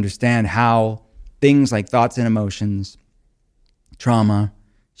 to understand how things like thoughts and emotions, trauma,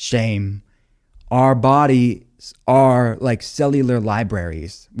 shame, our bodies are like cellular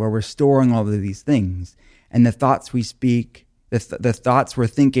libraries where we're storing all of these things. And the thoughts we speak, the thoughts we're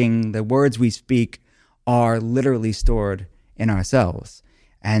thinking, the words we speak are literally stored in our cells.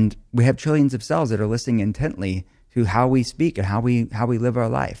 And we have trillions of cells that are listening intently to how we speak and how we live our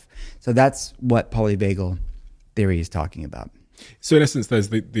life. So that's what polyvagal theory is talking about. So in essence, there's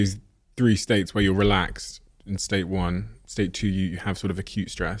these three states where you're relaxed. In state 1, state 2, you have sort of acute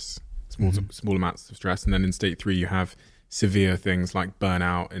stress, small amounts of stress. And then in state 3, you have severe things like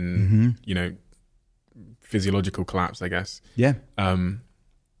burnout and, physiological collapse, I guess. Yeah. And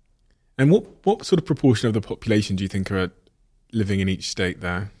what sort of proportion of the population do you think are living in each state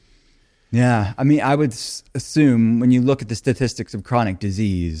there? Yeah, I mean, I would assume when you look at the statistics of chronic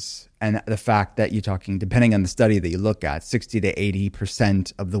disease and the fact that you're talking, depending on the study that you look at, 60 to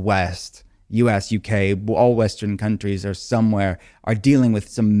 80% of the West, US, UK, all Western countries are dealing with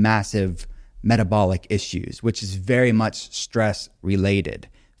some massive metabolic issues, which is very much stress related.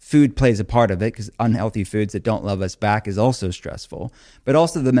 Food plays a part of it because unhealthy foods that don't love us back is also stressful, but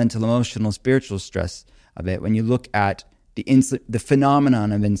also the mental, emotional, spiritual stress of it. When you look at the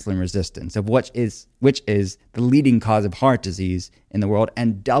phenomenon of insulin resistance, of which is the leading cause of heart disease in the world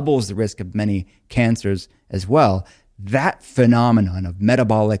and doubles the risk of many cancers as well, that phenomenon of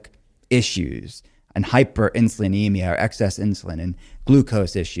metabolic issues and hyperinsulinemia or excess insulin and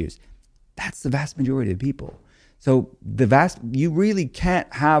glucose issues, that's the vast majority of people. So you really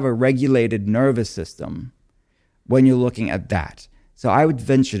can't have a regulated nervous system when you're looking at that. So I would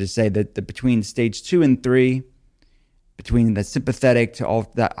venture to say that between stage 2 and 3, between the sympathetic to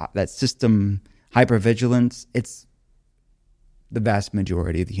all that system hypervigilance, it's the vast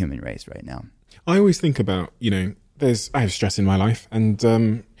majority of the human race right now. I always think about, I have stress in my life,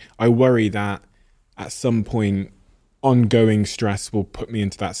 and I worry that at some point ongoing stress will put me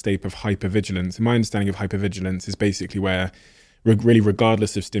into that state of hypervigilance. And my understanding of hypervigilance is basically where really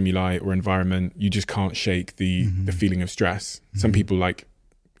regardless of stimuli or environment, you just can't shake the feeling of stress. Mm-hmm. Some people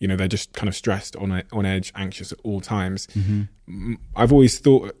they're just kind of stressed, on edge, anxious at all times. Mm-hmm. I've always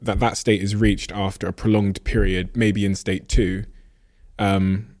thought that state is reached after a prolonged period, maybe in state 2.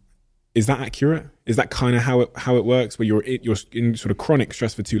 Is that accurate? Is that kind of how it works, where you're in sort of chronic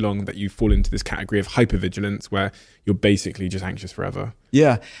stress for too long that you fall into this category of hypervigilance where you're basically just anxious forever?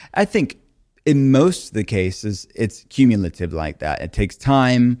 Yeah, I think in most of the cases, it's cumulative like that. It takes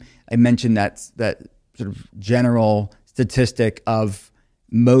time. I mentioned that sort of general statistic of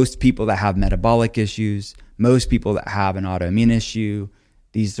most people that have metabolic issues, most people that have an autoimmune issue,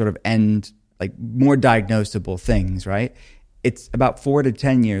 these sort of more diagnosable things, right? It's about 4 to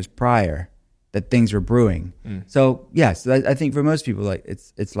 10 years prior that things were brewing. So yes, I think for most people,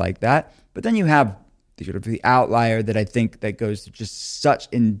 it's like that. But then you have the outlier that I think that goes to just such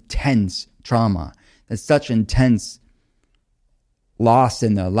intense trauma, that's such intense loss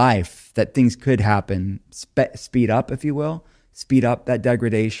in their life that things could happen, speed up, if you will, speed up that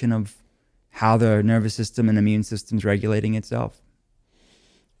degradation of how the nervous system and immune system's regulating itself.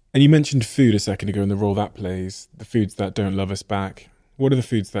 And you mentioned food a second ago and the role that plays, the foods that don't love us back. What are the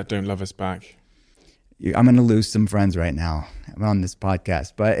foods that don't love us back? I'm going to lose some friends right now on this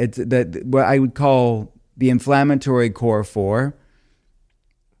podcast, but it's what I would call the inflammatory core 4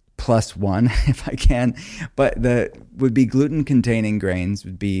 plus 1, if I can. But would be gluten-containing grains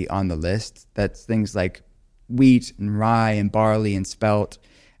would be on the list. That's things like wheat and rye and barley and spelt.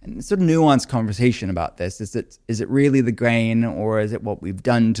 And it's a nuanced conversation about this. Is it really the grain, or is it what we've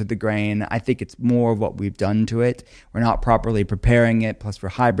done to the grain? I think it's more of what we've done to it. We're not properly preparing it, plus we're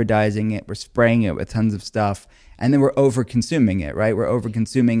hybridizing it, we're spraying it with tons of stuff, and then we're over-consuming it, right? We're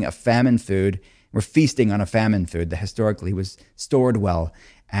over-consuming a famine food. We're feasting on a famine food that historically was stored well,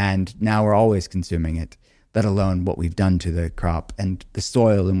 and now we're always consuming it, let alone what we've done to the crop and the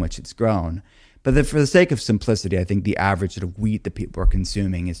soil in which it's grown. But for the sake of simplicity, I think the average sort of wheat that people are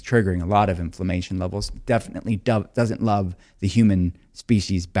consuming is triggering a lot of inflammation levels. Definitely doesn't love the human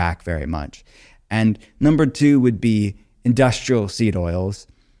species back very much. And number 2 would be industrial seed oils,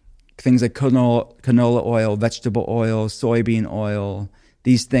 things like canola oil, vegetable oil, soybean oil,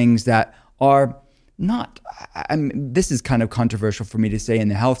 these things that are not, this is kind of controversial for me to say in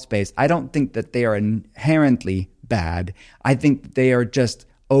the health space. I don't think that they are inherently bad. I think that they are just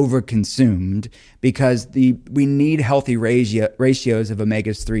overconsumed because we need healthy ratios of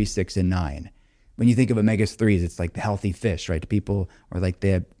omegas 3, 6, and 9. When you think of omegas 3s, it's like the healthy fish, right? People, or like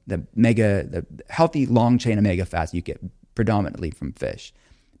the healthy long chain omega fats you get predominantly from fish.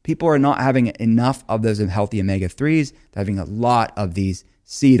 People are not having enough of those healthy omega 3s. They're having a lot of these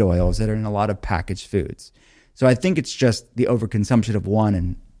seed oils that are in a lot of packaged foods. So I think it's just the overconsumption of one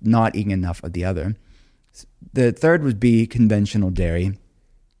and not eating enough of the other. The third would be conventional dairy.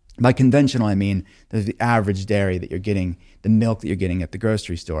 By conventional, I mean there's the average dairy that you're getting, the milk that you're getting at the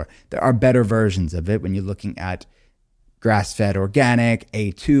grocery store. There are better versions of it when you're looking at grass-fed organic,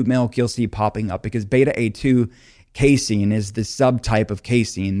 A2 milk you'll see popping up, because beta-A2 casein is the subtype of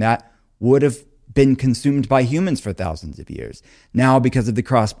casein that would have been consumed by humans for thousands of years. Now, because of the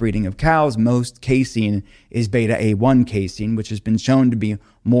crossbreeding of cows, most casein is beta-A1 casein, which has been shown to be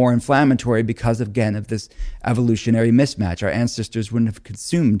more inflammatory because, again, of this evolutionary mismatch. Our ancestors wouldn't have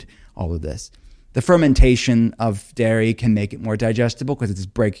consumed all of this. The fermentation of dairy can make it more digestible because it's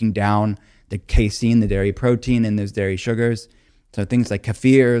breaking down the casein, the dairy protein, and those dairy sugars. So things like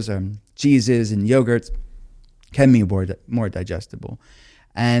kefirs or cheeses and yogurts can be more digestible.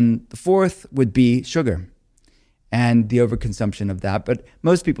 And the fourth would be sugar and the overconsumption of that. But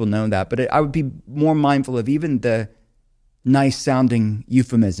most people know that. But I would be more mindful of even the nice sounding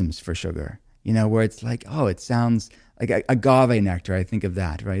euphemisms for sugar, where it's like, oh, it sounds like agave nectar. I think of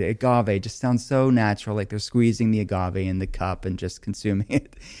that, right? Agave just sounds so natural, like they're squeezing the agave in the cup and just consuming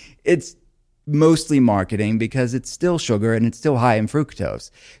it. It's mostly marketing because it's still sugar and it's still high in fructose.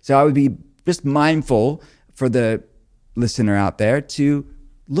 So I would be just mindful for the listener out there to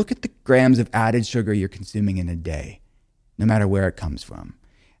look at the grams of added sugar you're consuming in a day, no matter where it comes from.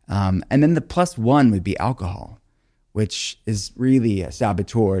 And then the plus one would be alcohol, which is really a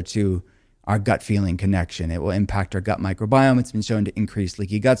saboteur to our gut feeling connection. It will impact our gut microbiome. It's been shown to increase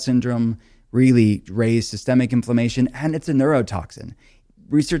leaky gut syndrome, really raise systemic inflammation, and it's a neurotoxin.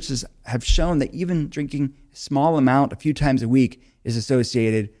 Researchers have shown that even drinking a small amount a few times a week is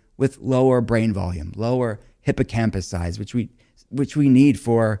associated with lower brain volume, lower hippocampus size, which we need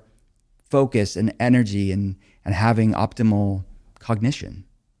for focus and energy and having optimal cognition.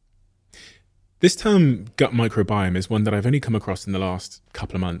 This term gut microbiome is one that I've only come across in the last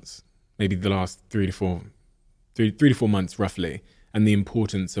couple of months, maybe the last three to four months roughly, and the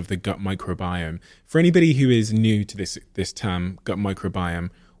importance of the gut microbiome. For anybody who is new to this term, gut microbiome,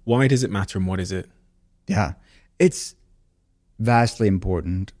 why does it matter and what is it? Yeah, it's vastly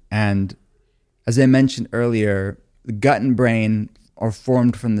important. And as I mentioned earlier, the gut and brain are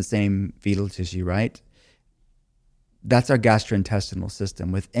formed from the same fetal tissue, right? That's our gastrointestinal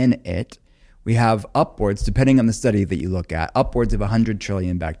system. Within it, we have upwards, depending on the study that you look at, upwards of 100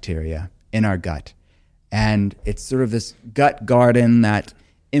 trillion bacteria in our gut. And it's sort of this gut garden that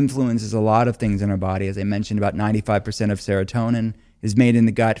influences a lot of things in our body. As I mentioned, about 95% of serotonin is made in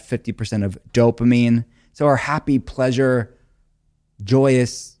the gut, 50% of dopamine. So our happy, pleasure,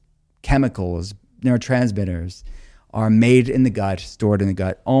 joyous chemicals, neurotransmitters, are made in the gut, stored in the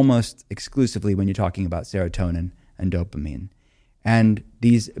gut, almost exclusively when you're talking about serotonin and dopamine. And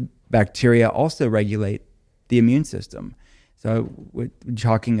these bacteria also regulate the immune system. So we're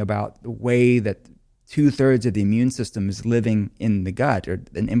talking about the way that 2/3 of the immune system is living in the gut, or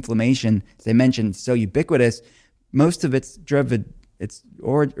an inflammation, as I mentioned, so ubiquitous, most of it's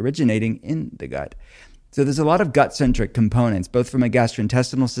originating in the gut. So there's a lot of gut-centric components, both from a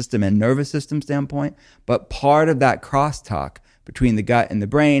gastrointestinal system and nervous system standpoint, but part of that crosstalk between the gut and the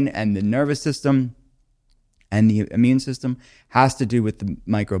brain and the nervous system and the immune system has to do with the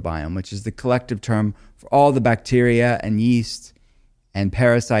microbiome, which is the collective term for all the bacteria and yeast and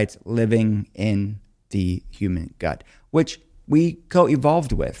parasites living in the human gut, which we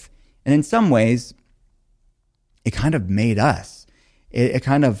co-evolved with. And in some ways, it kind of made us.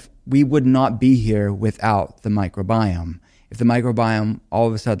 We would not be here without the microbiome. If the microbiome all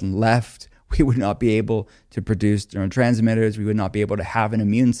of a sudden left, we would not be able to produce neurotransmitters. We would not be able to have an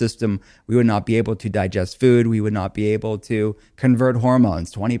immune system. We would not be able to digest food. We would not be able to convert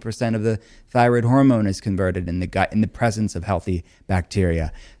hormones. 20% of the thyroid hormone is converted in the gut in the presence of healthy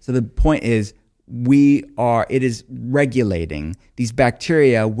bacteria. So the point is, it is regulating these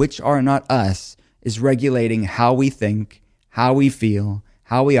bacteria, which are not us, is regulating how we think, how we feel,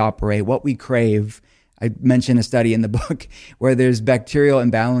 how we operate, what we crave. I mentioned a study in the book where there's bacterial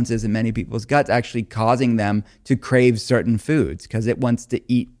imbalances in many people's guts actually causing them to crave certain foods because it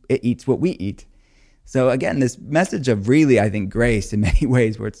eats what we eat. So again, this message of really, I think, grace in many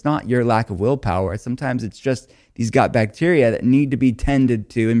ways, where it's not your lack of willpower. Sometimes it's just these gut bacteria that need to be tended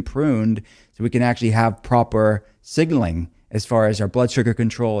to and pruned so we can actually have proper signaling as far as our blood sugar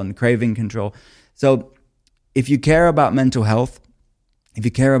control and craving control. So if you care about mental health, if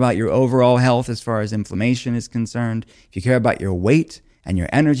you care about your overall health as far as inflammation is concerned, if you care about your weight and your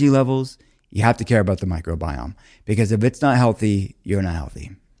energy levels, you have to care about the microbiome, because if it's not healthy, you're not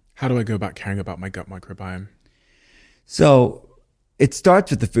healthy. How do I go about caring about my gut microbiome? So it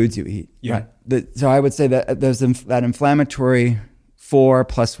starts with the foods you eat. Yeah. Right? So I would say that there's that inflammatory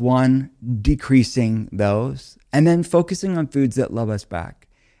 4+1, decreasing those, and then focusing on foods that love us back.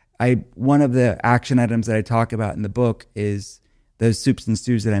 One of the action items that I talk about in the book is those soups and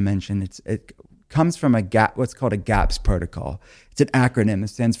stews that I mentioned. It comes from what's called a GAPS protocol. It's an acronym. It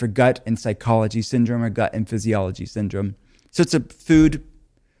stands for Gut and Psychology Syndrome or Gut and Physiology Syndrome. So it's a food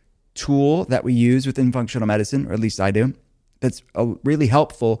tool that we use within functional medicine, or at least I do, that's really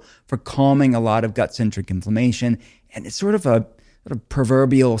helpful for calming a lot of gut-centric inflammation. And it's sort of a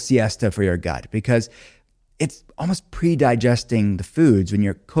proverbial siesta for your gut, because it's almost pre-digesting the foods when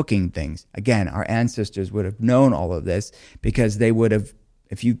you're cooking things. Again, our ancestors would have known all of this, because they would have,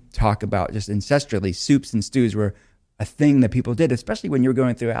 if you talk about just ancestrally, soups and stews were a thing that people did, especially when you were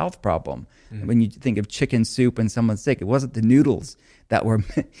going through a health problem. When you think of chicken soup and someone's sick, it wasn't the noodles that were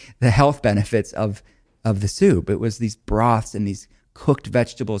the health benefits of the soup. It was these broths and these cooked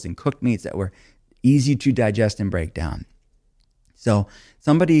vegetables and cooked meats that were easy to digest and break down. So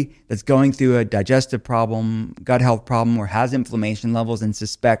somebody that's going through a digestive problem, gut health problem, or has inflammation levels and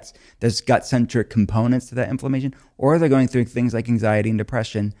suspects there's gut-centric components to that inflammation, or they're going through things like anxiety and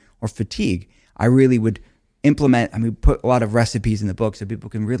depression or fatigue, I really would put a lot of recipes in the book so people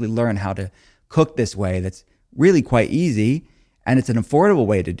can really learn how to cook this way that's really quite easy, and it's an affordable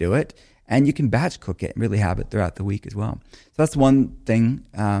way to do it, and you can batch cook it and really have it throughout the week as well. So that's one thing.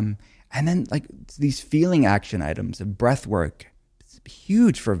 And then like these feeling action items of breath work,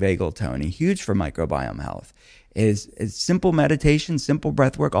 huge for vagal toning, huge for microbiome health, is simple meditation, simple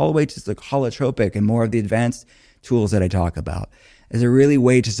breath work, all the way to like holotropic and more of the advanced tools that I talk about, is a really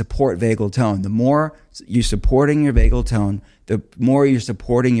way to support vagal tone. The more you're supporting your vagal tone, the more you're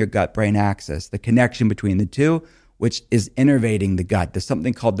supporting your gut-brain axis, the connection between the two, which is innervating the gut. There's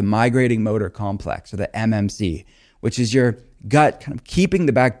something called the migrating motor complex, or the MMC, which is your gut kind of keeping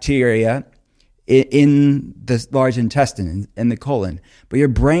the bacteria in the large intestine, in the colon. But your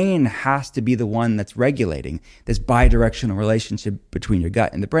brain has to be the one that's regulating this bidirectional relationship between your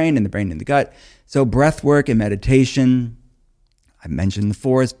gut and the brain, and the brain and the gut. So breath work and meditation, I mentioned the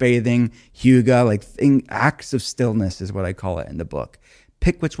forest bathing, hygge, acts of stillness is what I call it in the book.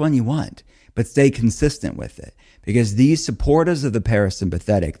 Pick which one you want, but stay consistent with it. Because these supporters of the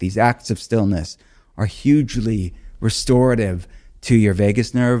parasympathetic, these acts of stillness, are hugely restorative to your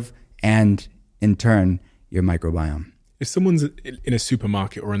vagus nerve and, in turn, your microbiome. If someone's in a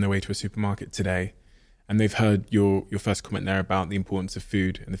supermarket or on their way to a supermarket today, and they've heard your first comment there about the importance of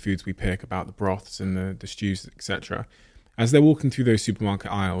food and the foods we pick, about the broths and the stews, etc., as they're walking through those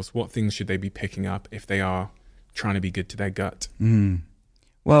supermarket aisles, what things should they be picking up if they are trying to be good to their gut?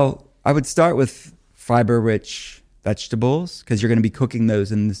 Well, I would start with fiber-rich vegetables, because you're going to be cooking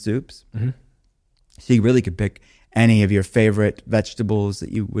those in the soups. Mm-hmm. So you really could pick any of your favorite vegetables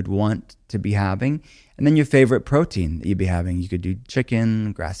that you would want to be having, and then your favorite protein that you'd be having. You could do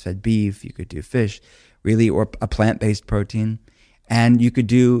chicken, grass-fed beef, you could do fish, really, or a plant-based protein. And you could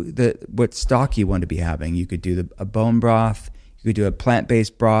do what stock you want to be having. You could do a bone broth. You could do a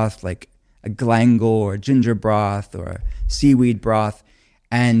plant-based broth like a glangle or a ginger broth or a seaweed broth.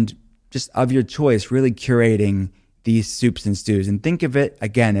 And just of your choice, really curating these soups and stews. And think of it,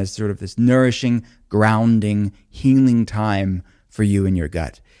 again, as sort of this nourishing, grounding, healing time for you and your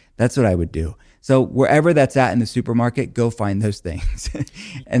gut. That's what I would do. So wherever that's at in the supermarket, go find those things.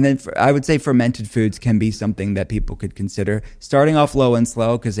 And then I would say fermented foods can be something that people could consider, starting off low and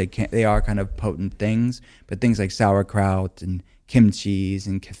slow, because they are kind of potent things. But things like sauerkraut and kimchi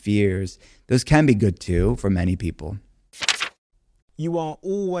and kefirs, those can be good too for many people. You are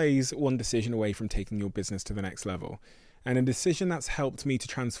always one decision away from taking your business to the next level. And a decision that's helped me to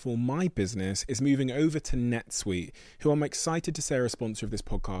transform my business is moving over to NetSuite, who I'm excited to say are a sponsor of this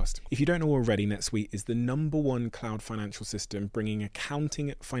podcast. If you don't know already, NetSuite is the #1 cloud financial system, bringing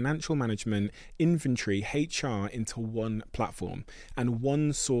accounting, financial management, inventory, HR into one platform and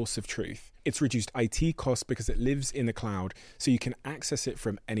one source of truth. It's reduced IT costs because it lives in the cloud, so you can access it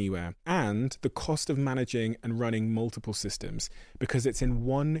from anywhere. And the cost of managing and running multiple systems, because it's in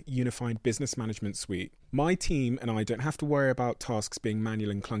one unified business management suite. My team and I don't have to worry about tasks being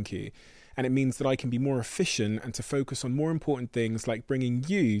manual and clunky. and it means that I can be more efficient and to focus on more important things like bringing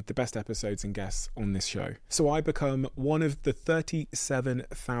you the best episodes and guests on this show. So I become one of the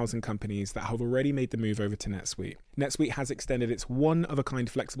 37,000 companies that have already made the move over to NetSuite. NetSuite has extended its one-of-a-kind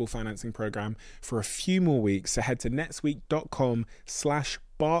flexible financing program for a few more weeks, so head to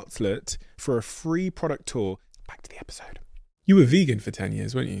netsuite.com/Bartlett for a free product tour. Back to the episode. You were vegan for 10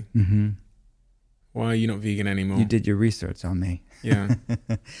 years, weren't you? Mm-hmm. Why are you not vegan anymore? You did your research on me. Yeah.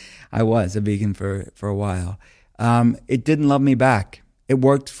 I was a vegan for a while. It didn't love me back. It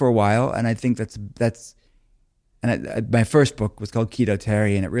worked for a while, and I think my first book was called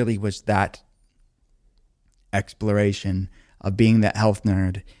Ketotarian. It really was that exploration of being that health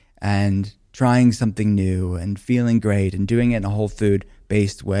nerd and trying something new and feeling great and doing it in a whole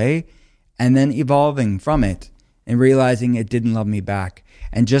food-based way, and then evolving from it and realizing it didn't love me back.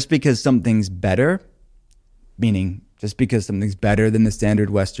 And just because something's better, meaning just because something's better than the standard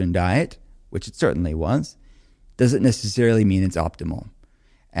Western diet, which it certainly was, doesn't necessarily mean it's optimal.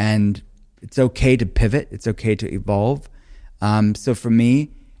 And it's okay to pivot. It's okay to evolve. So for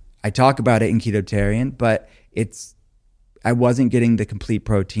me, I talk about it in Ketotarian, but I wasn't getting the complete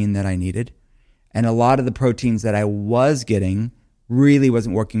protein that I needed. And a lot of the proteins that I was getting really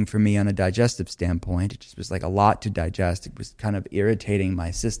wasn't working for me on a digestive standpoint. It just was like a lot to digest. It was kind of irritating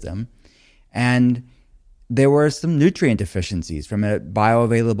my system. And there were some nutrient deficiencies from a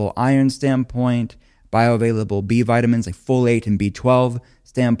bioavailable iron standpoint, bioavailable B vitamins like folate and B12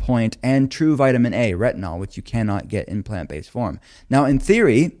 standpoint, and true vitamin A, retinol, which you cannot get in plant-based form. Now, in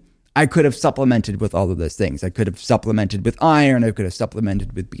theory, I could have supplemented with all of those things. I could have supplemented with iron. I could have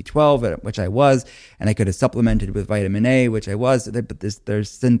supplemented with B12, which I was, and I could have supplemented with vitamin A, which I was. But there's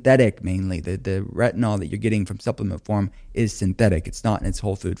synthetic mainly. The retinol that you're getting from supplement form is synthetic. It's not in its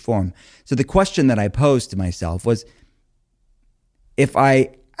whole food form. So the question that I posed to myself was, if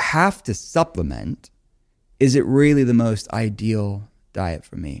I have to supplement, is it really the most ideal diet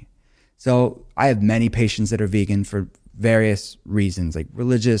for me? So I have many patients that are vegan for various reasons, like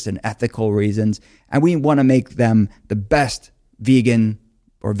religious and ethical reasons, and we want to make them the best vegan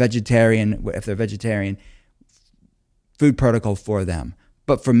or vegetarian, if they're vegetarian, food protocol for them.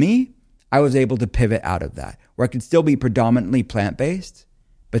 But for me, I was able to pivot out of that, where I could still be predominantly plant-based,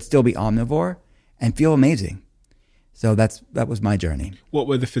 but still be omnivore and feel amazing. So that was my journey. What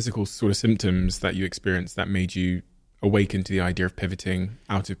were the physical sort of symptoms that you experienced that made you awaken to the idea of pivoting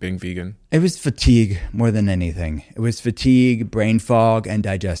out of being vegan? It was fatigue more than anything. It was fatigue, brain fog, and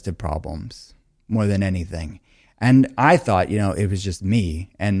digestive problems more than anything. And I thought, it was just me.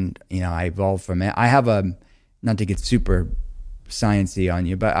 And, I evolved from it. I have not to get super sciencey on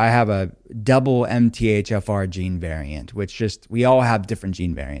you, but I have a double MTHFR gene variant, which we all have different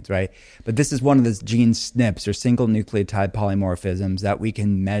gene variants, right? But this is one of those gene SNPs, or single nucleotide polymorphisms, that we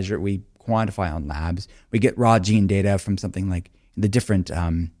can measure, we quantify on labs. We get raw gene data from something like the different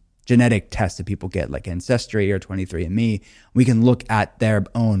genetic tests that people get, like Ancestry or 23andMe. We can look at their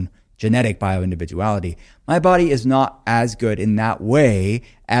own genetic bioindividuality. My body is not as good in that way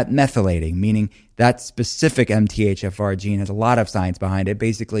at methylating, meaning that specific MTHFR gene has a lot of science behind it.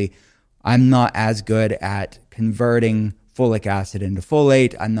 Basically, I'm not as good at converting folic acid into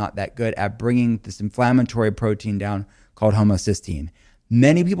folate. I'm not that good at bringing this inflammatory protein down called homocysteine.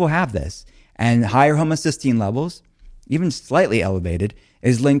 Many people have this, and higher homocysteine levels, even slightly elevated,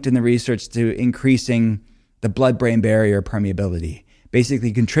 is linked in the research to increasing the blood-brain barrier permeability,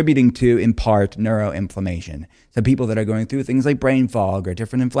 basically contributing to, in part, neuroinflammation. So people that are going through things like brain fog or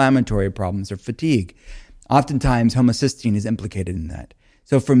different inflammatory problems or fatigue, oftentimes homocysteine is implicated in that.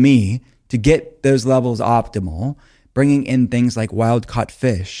 So for me, to get those levels optimal, bringing in things like wild-caught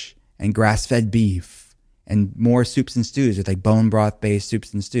fish and grass-fed beef, and more soups and stews with like bone broth-based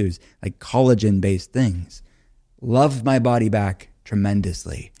soups and stews, like collagen-based things, loved my body back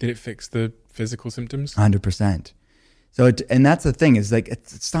tremendously. Did it fix the physical symptoms? 100%. So, and that's the thing, is like,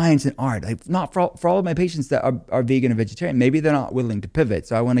 it's science and art. Like, not for all of my patients that are vegan and vegetarian, maybe they're not willing to pivot.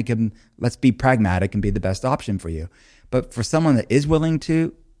 So I want to give them, let's be pragmatic and be the best option for you. But for someone that is willing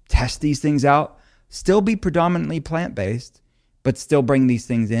to test these things out, still be predominantly plant-based, but still bring these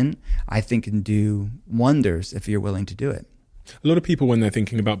things in, I think can do wonders if you're willing to do it. A lot of people, when they're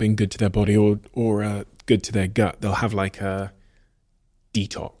thinking about being good to their body or good to their gut, they'll have like a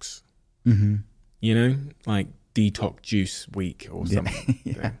detox, like detox juice week or something.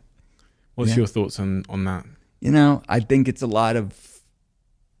 Yeah. What's your thoughts on that? I think it's a lot of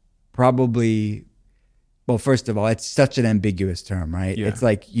probably, well, first of all, it's such an ambiguous term, right? Yeah. It's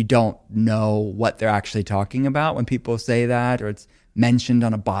like you don't know what they're actually talking about when people say that, or it's mentioned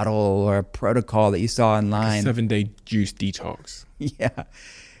on a bottle or a protocol that you saw online. 7-day juice detox. Yeah.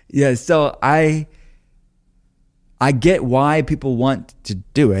 Yeah, so I get why people want to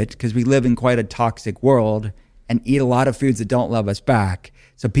do it, because we live in quite a toxic world and eat a lot of foods that don't love us back.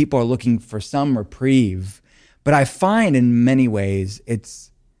 So people are looking for some reprieve. But I find in many ways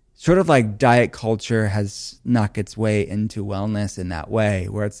it's sort of like diet culture has snuck its way into wellness in that way,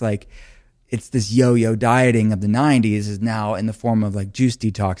 where it's like it's this yo-yo dieting of the 90s is now in the form of like juice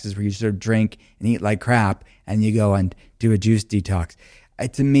detoxes, where you sort of drink and eat like crap and you go and do a juice detox.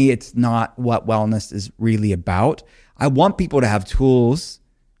 To me, it's not what wellness is really about. I want people to have tools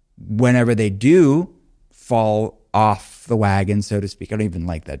whenever they do fall off the wagon, so to speak. I don't even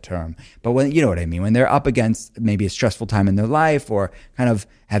like that term, but when, you know what I mean, when they're up against maybe a stressful time in their life, or kind of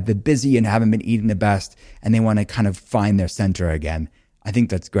have been busy and haven't been eating the best, and they want to kind of find their center again. I think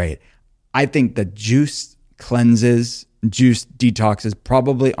that's great. I think that juice cleanses, juice detoxes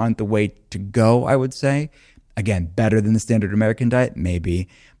probably aren't the way to go, I would say. Again, better than the standard American diet, maybe,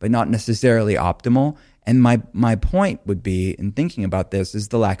 but not necessarily optimal. And my point would be, in thinking about this, is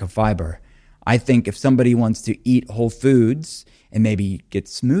the lack of fiber. I think if somebody wants to eat whole foods and maybe get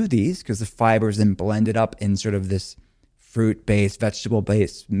smoothies, because the fiber is then blended up in sort of this fruit-based,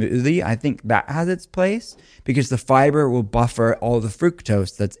 vegetable-based smoothie, I think that has its place, because the fiber will buffer all the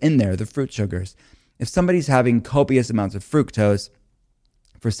fructose that's in there, the fruit sugars. If somebody's having copious amounts of fructose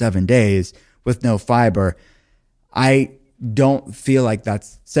for 7 days with no fiber, I don't feel like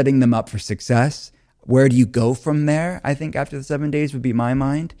that's setting them up for success. Where do you go from there? I think after the 7 days would be my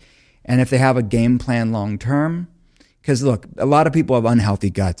mind. And if they have a game plan long term, because look, a lot of people have unhealthy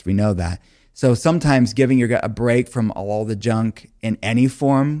guts. We know that. So sometimes giving your gut a break from all the junk in any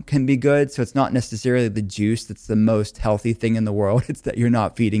form can be good. So it's not necessarily the juice that's the most healthy thing in the world. It's that you're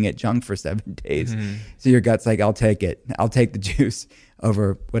not feeding it junk for 7 days. Mm-hmm. So your gut's like, I'll take it. I'll take the juice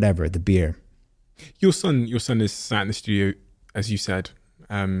over whatever, the beer. Your son is sat in the studio, as you said.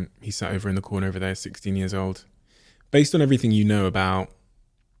 He sat over in the corner over there, 16 years old. Based on everything you know about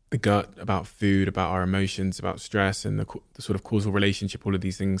the gut, about food, about our emotions, about stress, and the sort of causal relationship all of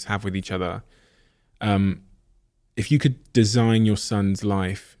these things have with each other, if you could design your son's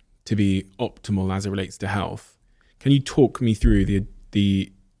life to be optimal as it relates to health, can you talk me through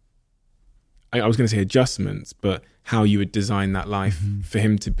I was going to say adjustments, but how you would design that life for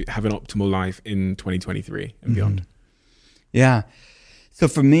him to have an optimal life in 2023 and beyond? Yeah. So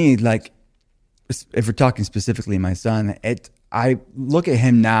for me, like, if we're talking specifically my son, I look at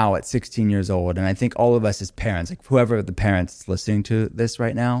him now at 16 years old, and I think all of us as parents, like whoever the parents listening to this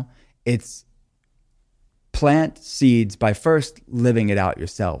right now, it's plant seeds by first living it out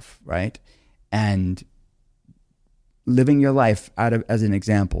yourself, right? And living your life as an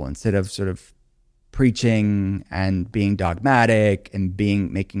example, instead of sort of preaching and being dogmatic and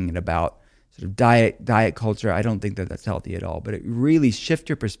making it about sort of diet culture. I don't think that that's healthy at all, but it really shift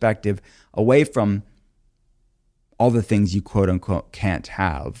your perspective away from all the things you quote unquote can't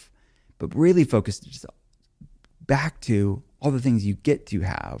have, but really focus just back to all the things you get to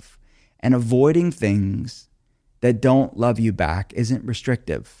have, and avoiding things that don't love you back isn't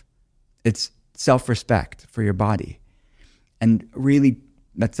restrictive. It's self-respect for your body. And really,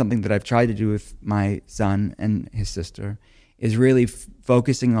 that's something that I've tried to do with my son and his sister, is really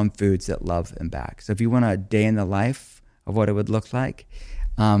focusing on foods that love him back. So if you want a day in the life of what it would look like,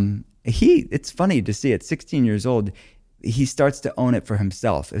 it's funny to see at 16 years old, he starts to own it for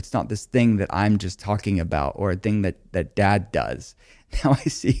himself. It's not this thing that I'm just talking about, or a thing that dad does. Now I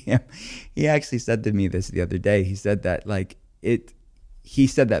see him. He actually said to me this the other day. He said that he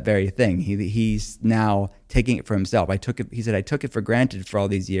said that very thing. He's now taking it for himself. He said, I took it for granted for all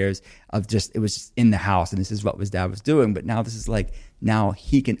these years of it was just in the house, and this is what his dad was doing. But now this is like, now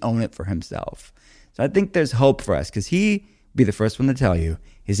he can own it for himself. So I think there's hope for us, because he be the first one to tell you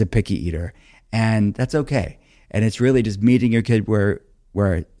he's a picky eater, and that's okay. And it's really just meeting your kid where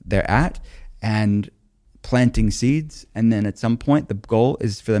they're at and planting seeds. And then at some point, the goal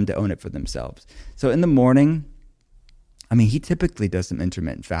is for them to own it for themselves. So in the morning, I mean, he typically does some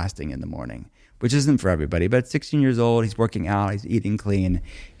intermittent fasting in the morning, which isn't for everybody, but at 16 years old, he's working out, he's eating clean.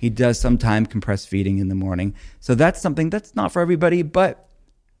 He does sometimes compressed feeding in the morning. So that's something that's not for everybody, but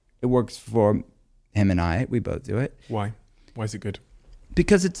it works for him and I. We both do it. Why? Why is it good?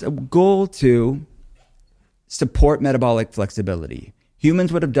 Because it's a goal to support metabolic flexibility.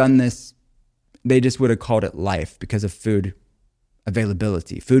 Humans would have done this, they just would have called it life because of food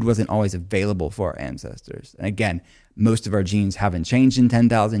availability. Food wasn't always available for our ancestors. And again, most of our genes haven't changed in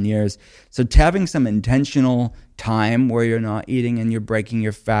 10,000 years. So having some intentional time where you're not eating and you're breaking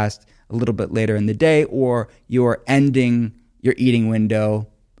your fast a little bit later in the day, or you're ending your eating window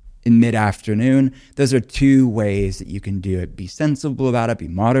in mid-afternoon. Those are two ways that you can do it. Be sensible about it, be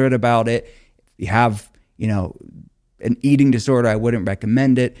moderate about it. If you have, an eating disorder, I wouldn't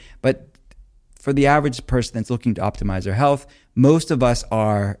recommend it. But for the average person that's looking to optimize their health, most of us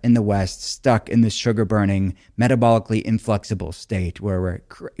are in the West stuck in this sugar-burning, metabolically inflexible state where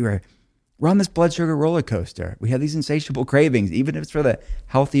we're on this blood sugar roller coaster. We have these insatiable cravings, even if it's for the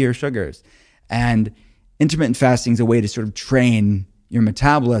healthier sugars. And intermittent fasting is a way to sort of train your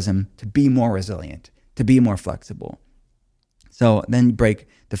metabolism to be more resilient, to be more flexible. So then you break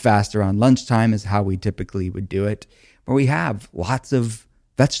the fast around lunchtime is how we typically would do it, where we have lots of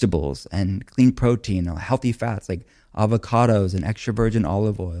vegetables and clean protein, healthy fats like avocados and extra virgin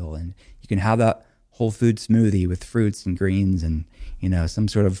olive oil. And you can have that whole food smoothie with fruits and greens and, some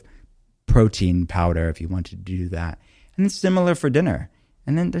sort of protein powder if you wanted to do that. And it's similar for dinner.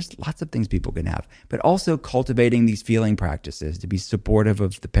 And then there's lots of things people can have, but also cultivating these feeling practices to be supportive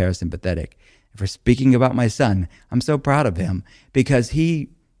of the parasympathetic. If we're speaking about my son, I'm so proud of him because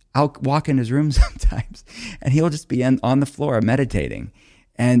I'll walk in his room sometimes and he'll just be on the floor meditating.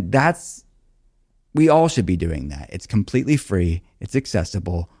 And we all should be doing that. It's completely free. It's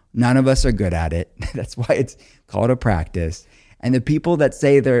accessible. None of us are good at it. That's why it's called a practice. And the people that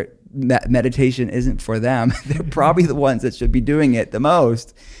say that meditation isn't for them, they're probably the ones that should be doing it the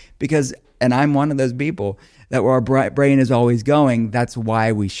most and I'm one of those people that where our brain is always going. That's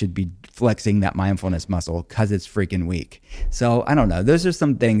why we should be flexing that mindfulness muscle because it's freaking weak. So I don't know. Those are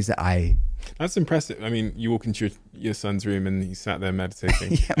some things that That's impressive. I mean, you walk into your son's room and he sat there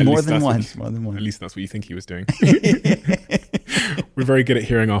meditating. Yeah, more than once. At least that's what you think he was doing. We're very good at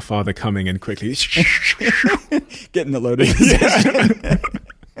hearing our father coming and quickly getting the loaded position.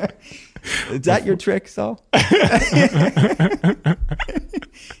 Is that your trick, Saul?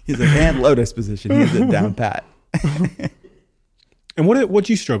 He's a hand lotus position. He's it down pat. And what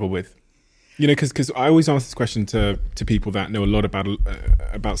do you struggle with? Because I always ask this question to people that know a lot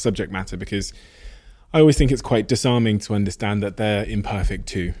about subject matter, because I always think it's quite disarming to understand that they're imperfect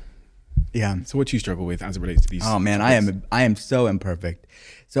too. Yeah. So what do you struggle with as it relates to these? Oh man, I am so imperfect.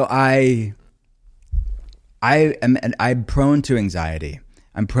 So I'm prone to anxiety.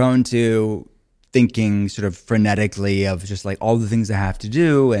 I'm prone to thinking sort of frenetically of just like all the things I have to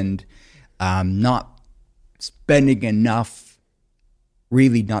do and not spending enough,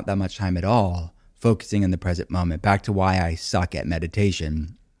 really not that much time at all, focusing in the present moment. Back to why I suck at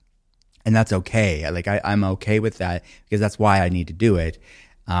meditation. And that's okay. I'm okay with that because that's why I need to do it.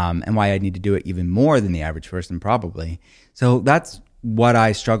 And why I need to do it even more than the average person probably. So that's what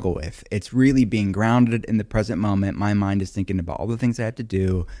I struggle with. It's really being grounded in the present moment. My mind is thinking about all the things I have to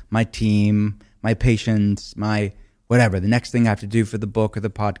do, my team, my patients, my whatever, the next thing I have to do for the book or the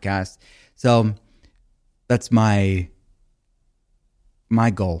podcast. So that's my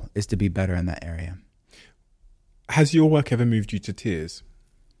goal, is to be better in that area. Has your work ever moved you to tears?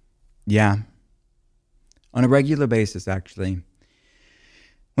 Yeah. On a regular basis, actually.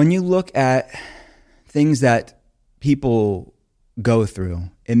 When you look at things that people go through,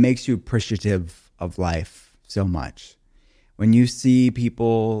 it makes you appreciative of life so much. When you see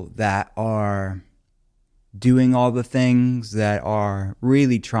people that are doing all the things, that are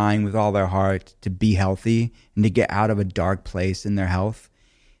really trying with all their heart to be healthy and to get out of a dark place in their health,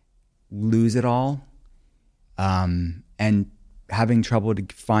 lose it all, and having trouble to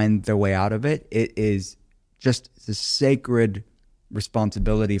find their way out of it, it is just a sacred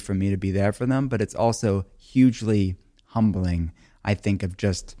responsibility for me to be there for them. But it's also hugely humbling, I think, of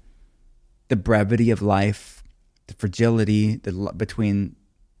just the brevity of life, the fragility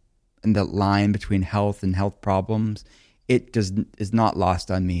and the line between health and health problems. It is not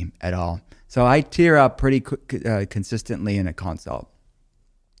lost on me at all. So I tear up pretty consistently in a consult.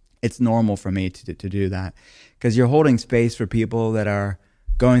 It's normal for me to do that because you're holding space for people that are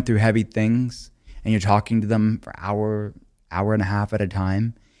going through heavy things and you're talking to them for hour and a half at a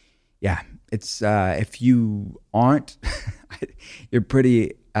time. Yeah, it's if you aren't, you're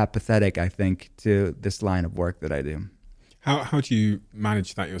pretty apathetic, I think, to this line of work that I do. How do you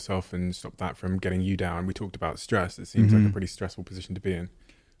manage that yourself and stop that from getting you down? We talked about stress. It seems like a pretty stressful position to be in.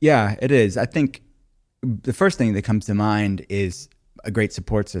 Yeah, it is. I think the first thing that comes to mind is a great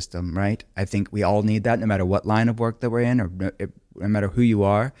support system, right? I think we all need that no matter what line of work that we're in or no matter who you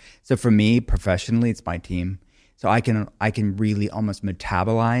are. So for me, professionally, it's my team. So I can really almost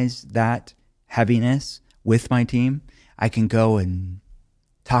metabolize that heaviness with my team. I can go and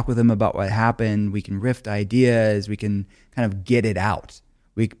talk with them about what happened. We can riff ideas. We can kind of get it out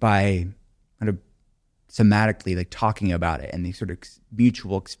by kind of somatically like talking about it and the sort of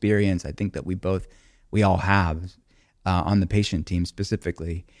mutual experience I think that we all have on the patient team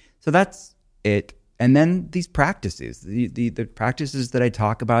specifically. So that's it. And then these practices, the practices that I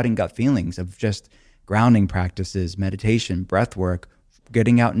talk about in Gut Feelings, of just grounding practices, meditation, breath work,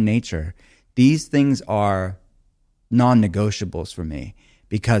 getting out in nature. These things are non-negotiables for me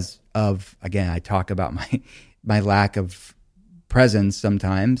because of, again, I talk about my lack of presence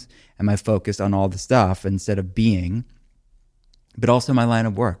sometimes and my focus on all the stuff instead of being, but also my line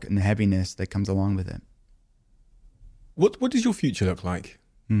of work and the heaviness that comes along with it. What does your future look like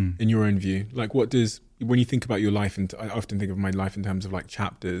in your own view? Like, when you think about your life, and I often think of my life in terms of like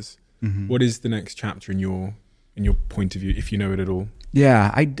chapters, what is the next chapter in your point of view, if you know it at all?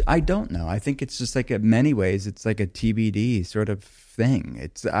 Yeah, I don't know. I think it's just like, in many ways, it's like a TBD sort of thing.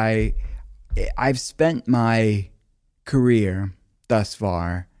 I've spent my career thus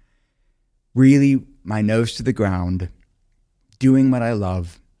far really my nose to the ground, doing what I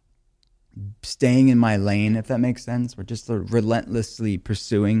love, staying in my lane, if that makes sense. We're just sort of relentlessly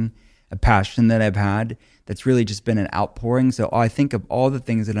pursuing a passion that I've had that's really just been an outpouring. So I think of all the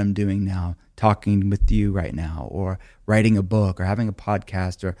things that I'm doing now, talking with you right now, or writing a book, or having a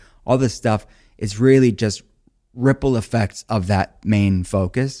podcast, or all this stuff, is really just ripple effects of that main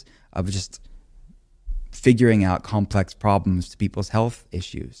focus of just figuring out complex problems to people's health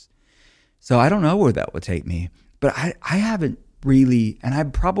issues. So I don't know where that would take me, but I haven't really, and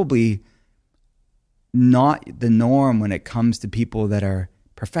I'm probably not the norm when it comes to people that are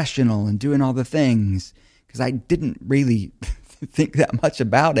professional and doing all the things, because I didn't really think that much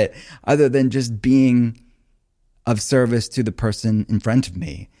about it other than just being of service to the person in front of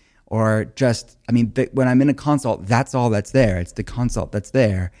me. Or just, when I'm in a consult, that's all that's there. It's the consult that's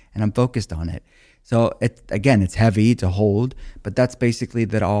there, and I'm focused on it. So it's heavy to hold, but that's basically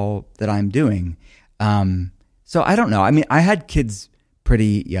all that I'm doing. So I don't know. I had kids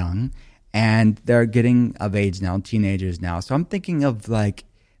pretty young, and they're getting of age now, teenagers now. So I'm thinking of like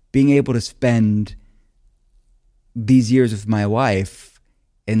being able to spend these years with my wife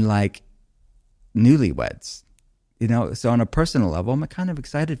in like newlyweds, So on a personal level, I'm kind of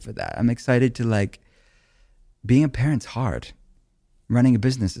excited for that. I'm excited to, like, being a parent's hard. Running a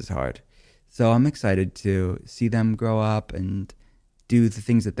business is hard. So I'm excited to see them grow up and do the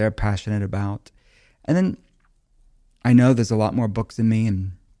things that they're passionate about. And then I know there's a lot more books in me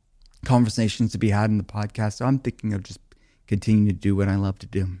and conversations to be had in the podcast. So I'm thinking of just continuing to do what I love to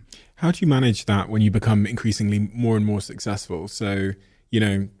do. How do you manage that when you become increasingly more and more successful? So,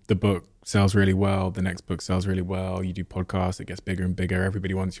 the book sells really well, the next book sells really well, you do podcasts, it gets bigger and bigger,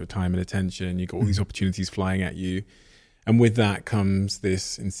 everybody wants your time and attention, you got all these opportunities flying at you. And with that comes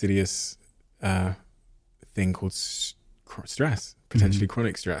this insidious thing called stress, potentially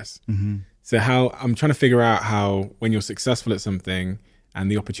chronic stress. So I'm trying to figure out how, when you're successful at something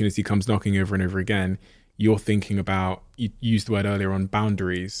and the opportunity comes knocking over and over again, you're thinking about, you used the word earlier on,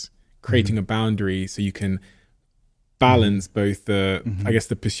 boundaries, creating a boundary so you can balance both the, I guess,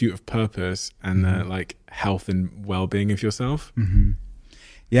 the pursuit of purpose and the like health and well-being of yourself.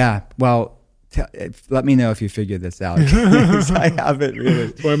 Yeah. Well, let me know if you figured this out. I haven't really.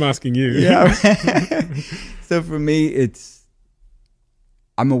 That's why I'm asking you. Yeah. So for me,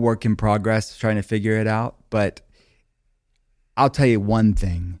 I'm a work in progress trying to figure it out, but I'll tell you one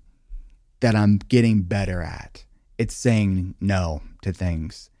thing that I'm getting better at. It's saying no to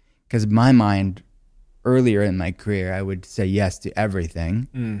things. Because my mind, earlier in my career, I would say yes to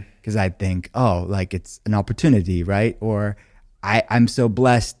everything because I'd think, it's an opportunity, right? Or I'm so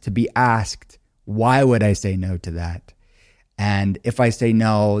blessed to be asked, why would I say no to that? And if I say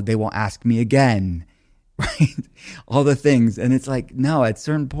no, they won't ask me again, right? All the things. And it's like, no, at a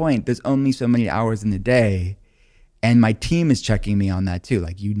certain point, there's only so many hours in the day. And my team is checking me on that too.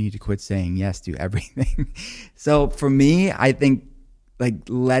 Like, you need to quit saying yes to everything. So for me, I think like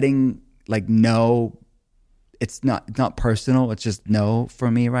letting no, it's not personal. It's just no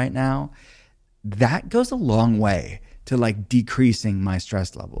for me right now. That goes a long way to like decreasing my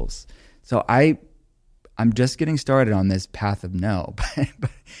stress levels. So I'm just getting started on this path of no,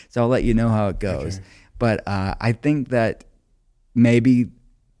 so I'll let you know how it goes. Okay. But I think that maybe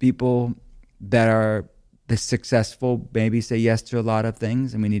people that are the successful maybe say yes to a lot of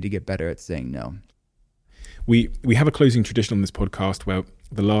things, and we need to get better at saying no. We have a closing tradition on this podcast where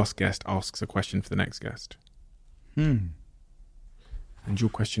the last guest asks a question for the next guest. And your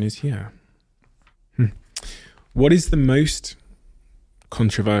question is here. What is the most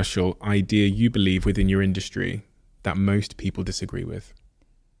controversial idea you believe within your industry that most people disagree with?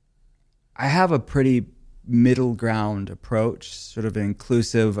 I have a pretty middle ground approach, sort of an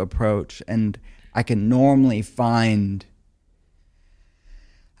inclusive approach, and I can normally find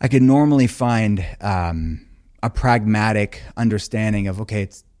a pragmatic understanding of, okay,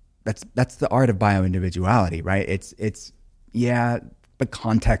 that's the art of bioindividuality, right? It's yeah, but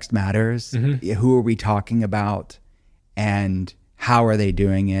context matters. Mm-hmm. Who are we talking about, and how are they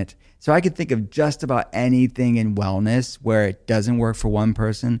doing it? So I could think of just about anything in wellness where it doesn't work for one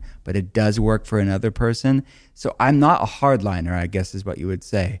person, but it does work for another person. So I'm not a hardliner, I guess is what you would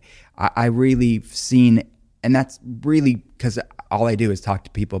say. I really seen, and that's really because all I do is talk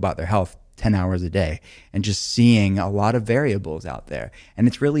to people about their health 10 hours a day and just seeing a lot of variables out there. And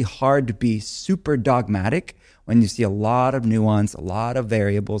it's really hard to be super dogmatic when you see a lot of nuance, a lot of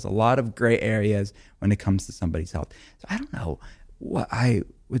variables, a lot of gray areas when it comes to somebody's health. So I don't know what I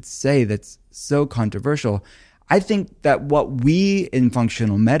would say that's so controversial. I think that what we in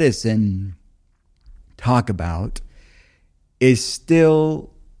functional medicine talk about is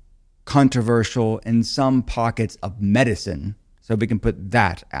still controversial in some pockets of medicine. So we can put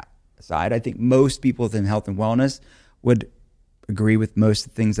that aside. I think most people within health and wellness would agree with most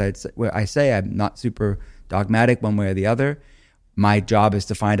of the things I say. I'm not super dogmatic one way or the other. My job is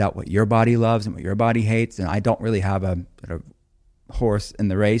to find out what your body loves and what your body hates, and I don't really have a horse in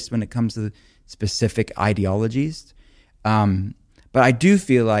the race when it comes to specific ideologies. But I do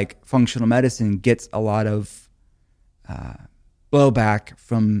feel like functional medicine gets a lot of blowback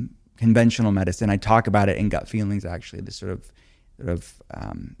from conventional medicine. I talk about it in Gut Feelings, actually, this sort of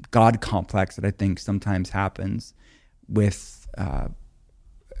God complex that I think sometimes happens with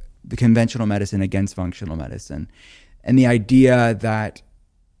the conventional medicine against functional medicine. And the idea that,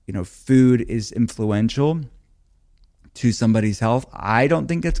 food is influential to somebody's health, I don't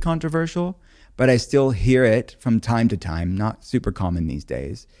think it's controversial, but I still hear it from time to time, not super common these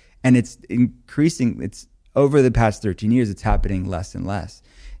days. And it's increasing, it's over the past 13 years, it's happening less and less.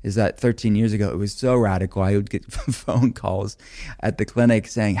 Is that 13 years ago, it was so radical. I would get phone calls at the clinic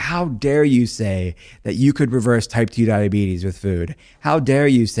saying, how dare you say that you could reverse type 2 diabetes with food? How dare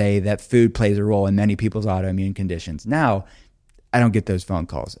you say that food plays a role in many people's autoimmune conditions? Now, I don't get those phone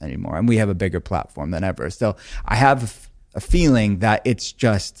calls anymore, and we have a bigger platform than ever. So I have a feeling that it's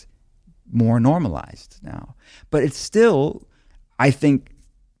just more normalized now. But it's still, I think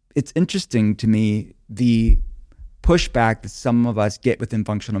it's interesting to me, the pushback that some of us get within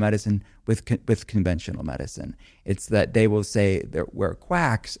functional medicine with conventional medicine. It's that they will say we're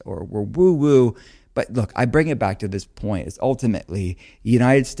quacks or we're woo-woo. But look, I bring it back to this point. It's ultimately the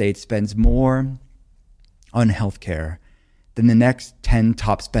United States spends more on healthcare than the next 10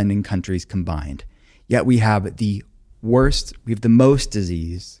 top spending countries combined. Yet we have the most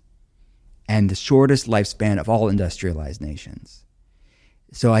disease and the shortest lifespan of all industrialized nations.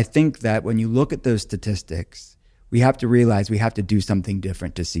 So I think that when you look at those statistics, we have to realize we have to do something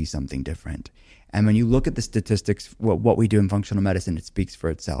different to see something different. And when you look at the statistics, what we do in functional medicine, it speaks for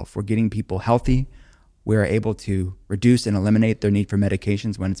itself. We're getting people healthy. We're able to reduce and eliminate their need for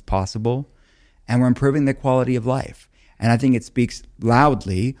medications when it's possible. And we're improving their quality of life. And I think it speaks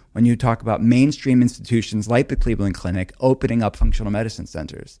loudly when you talk about mainstream institutions like the Cleveland Clinic opening up functional medicine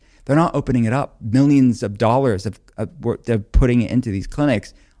centers. They're not opening it up. Millions of dollars they're putting it into these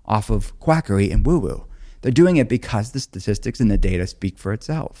clinics off of quackery and woo-woo. They're doing it because the statistics and the data speak for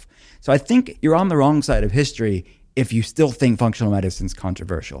itself. So I think you're on the wrong side of history if you still think functional medicine is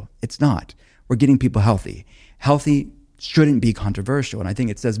controversial. It's not. We're getting people healthy. Healthy shouldn't be controversial. And I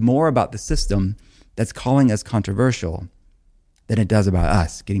think it says more about the system that's calling us controversial than it does about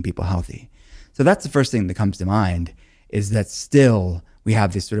us getting people healthy. So that's the first thing that comes to mind, is that still we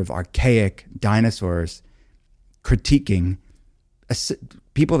have this sort of archaic dinosaurs critiquing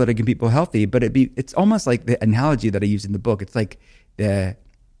people that are getting people healthy. But it's almost like the analogy that I use in the book. It's like I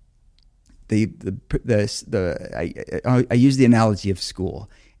use the analogy of school.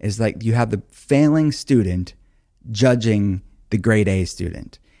 It's like you have the failing student judging the grade A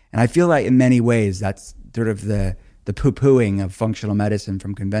student. And I feel like in many ways that's sort of the poo-pooing of functional medicine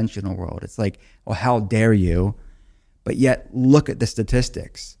from conventional world. It's like, well, how dare you? But yet look at the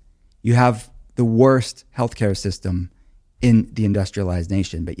statistics. You have the worst healthcare system in the industrialized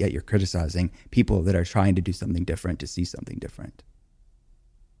nation, but yet you're criticizing people that are trying to do something different, to see something different.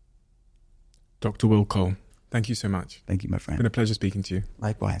 Dr. Will Cole, thank you so much. Thank you, my friend. It's been a pleasure speaking to you.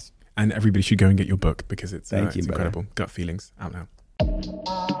 Likewise. And everybody should go and get your book because it's Thank you, it's brother. incredible. Gut Feelings, out now.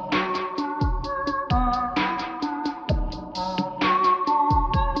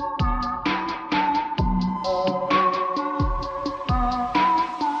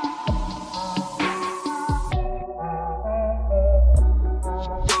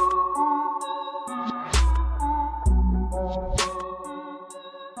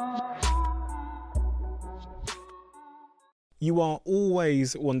 You are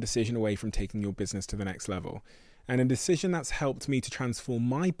always one decision away from taking your business to the next level. And a decision that's helped me to transform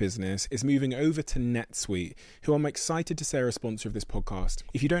my business is moving over to NetSuite, who I'm excited to say are a sponsor of this podcast.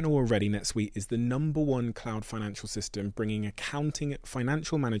 If you don't know already, NetSuite is the #1 cloud financial system, bringing accounting,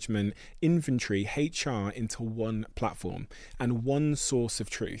 financial management, inventory, HR into one platform and one source of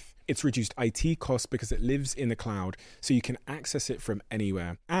truth. It's reduced IT costs because it lives in the cloud, so you can access it from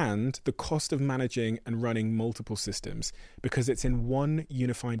anywhere. And the cost of managing and running multiple systems because it's in one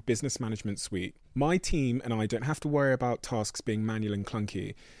unified business management suite. My team and I don't have to worry about tasks being manual and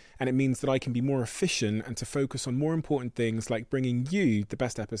clunky. And it means that I can be more efficient and to focus on more important things like bringing you the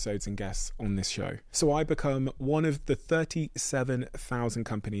best episodes and guests on this show. So I become one of the 37,000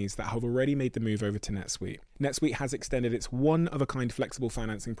 companies that have already made the move over to NetSuite. NetSuite has extended its one-of-a-kind flexible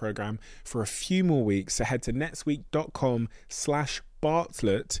financing program for a few more weeks. So head to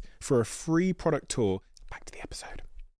netsuite.com/Bartlett for a free product tour. Back to the episode.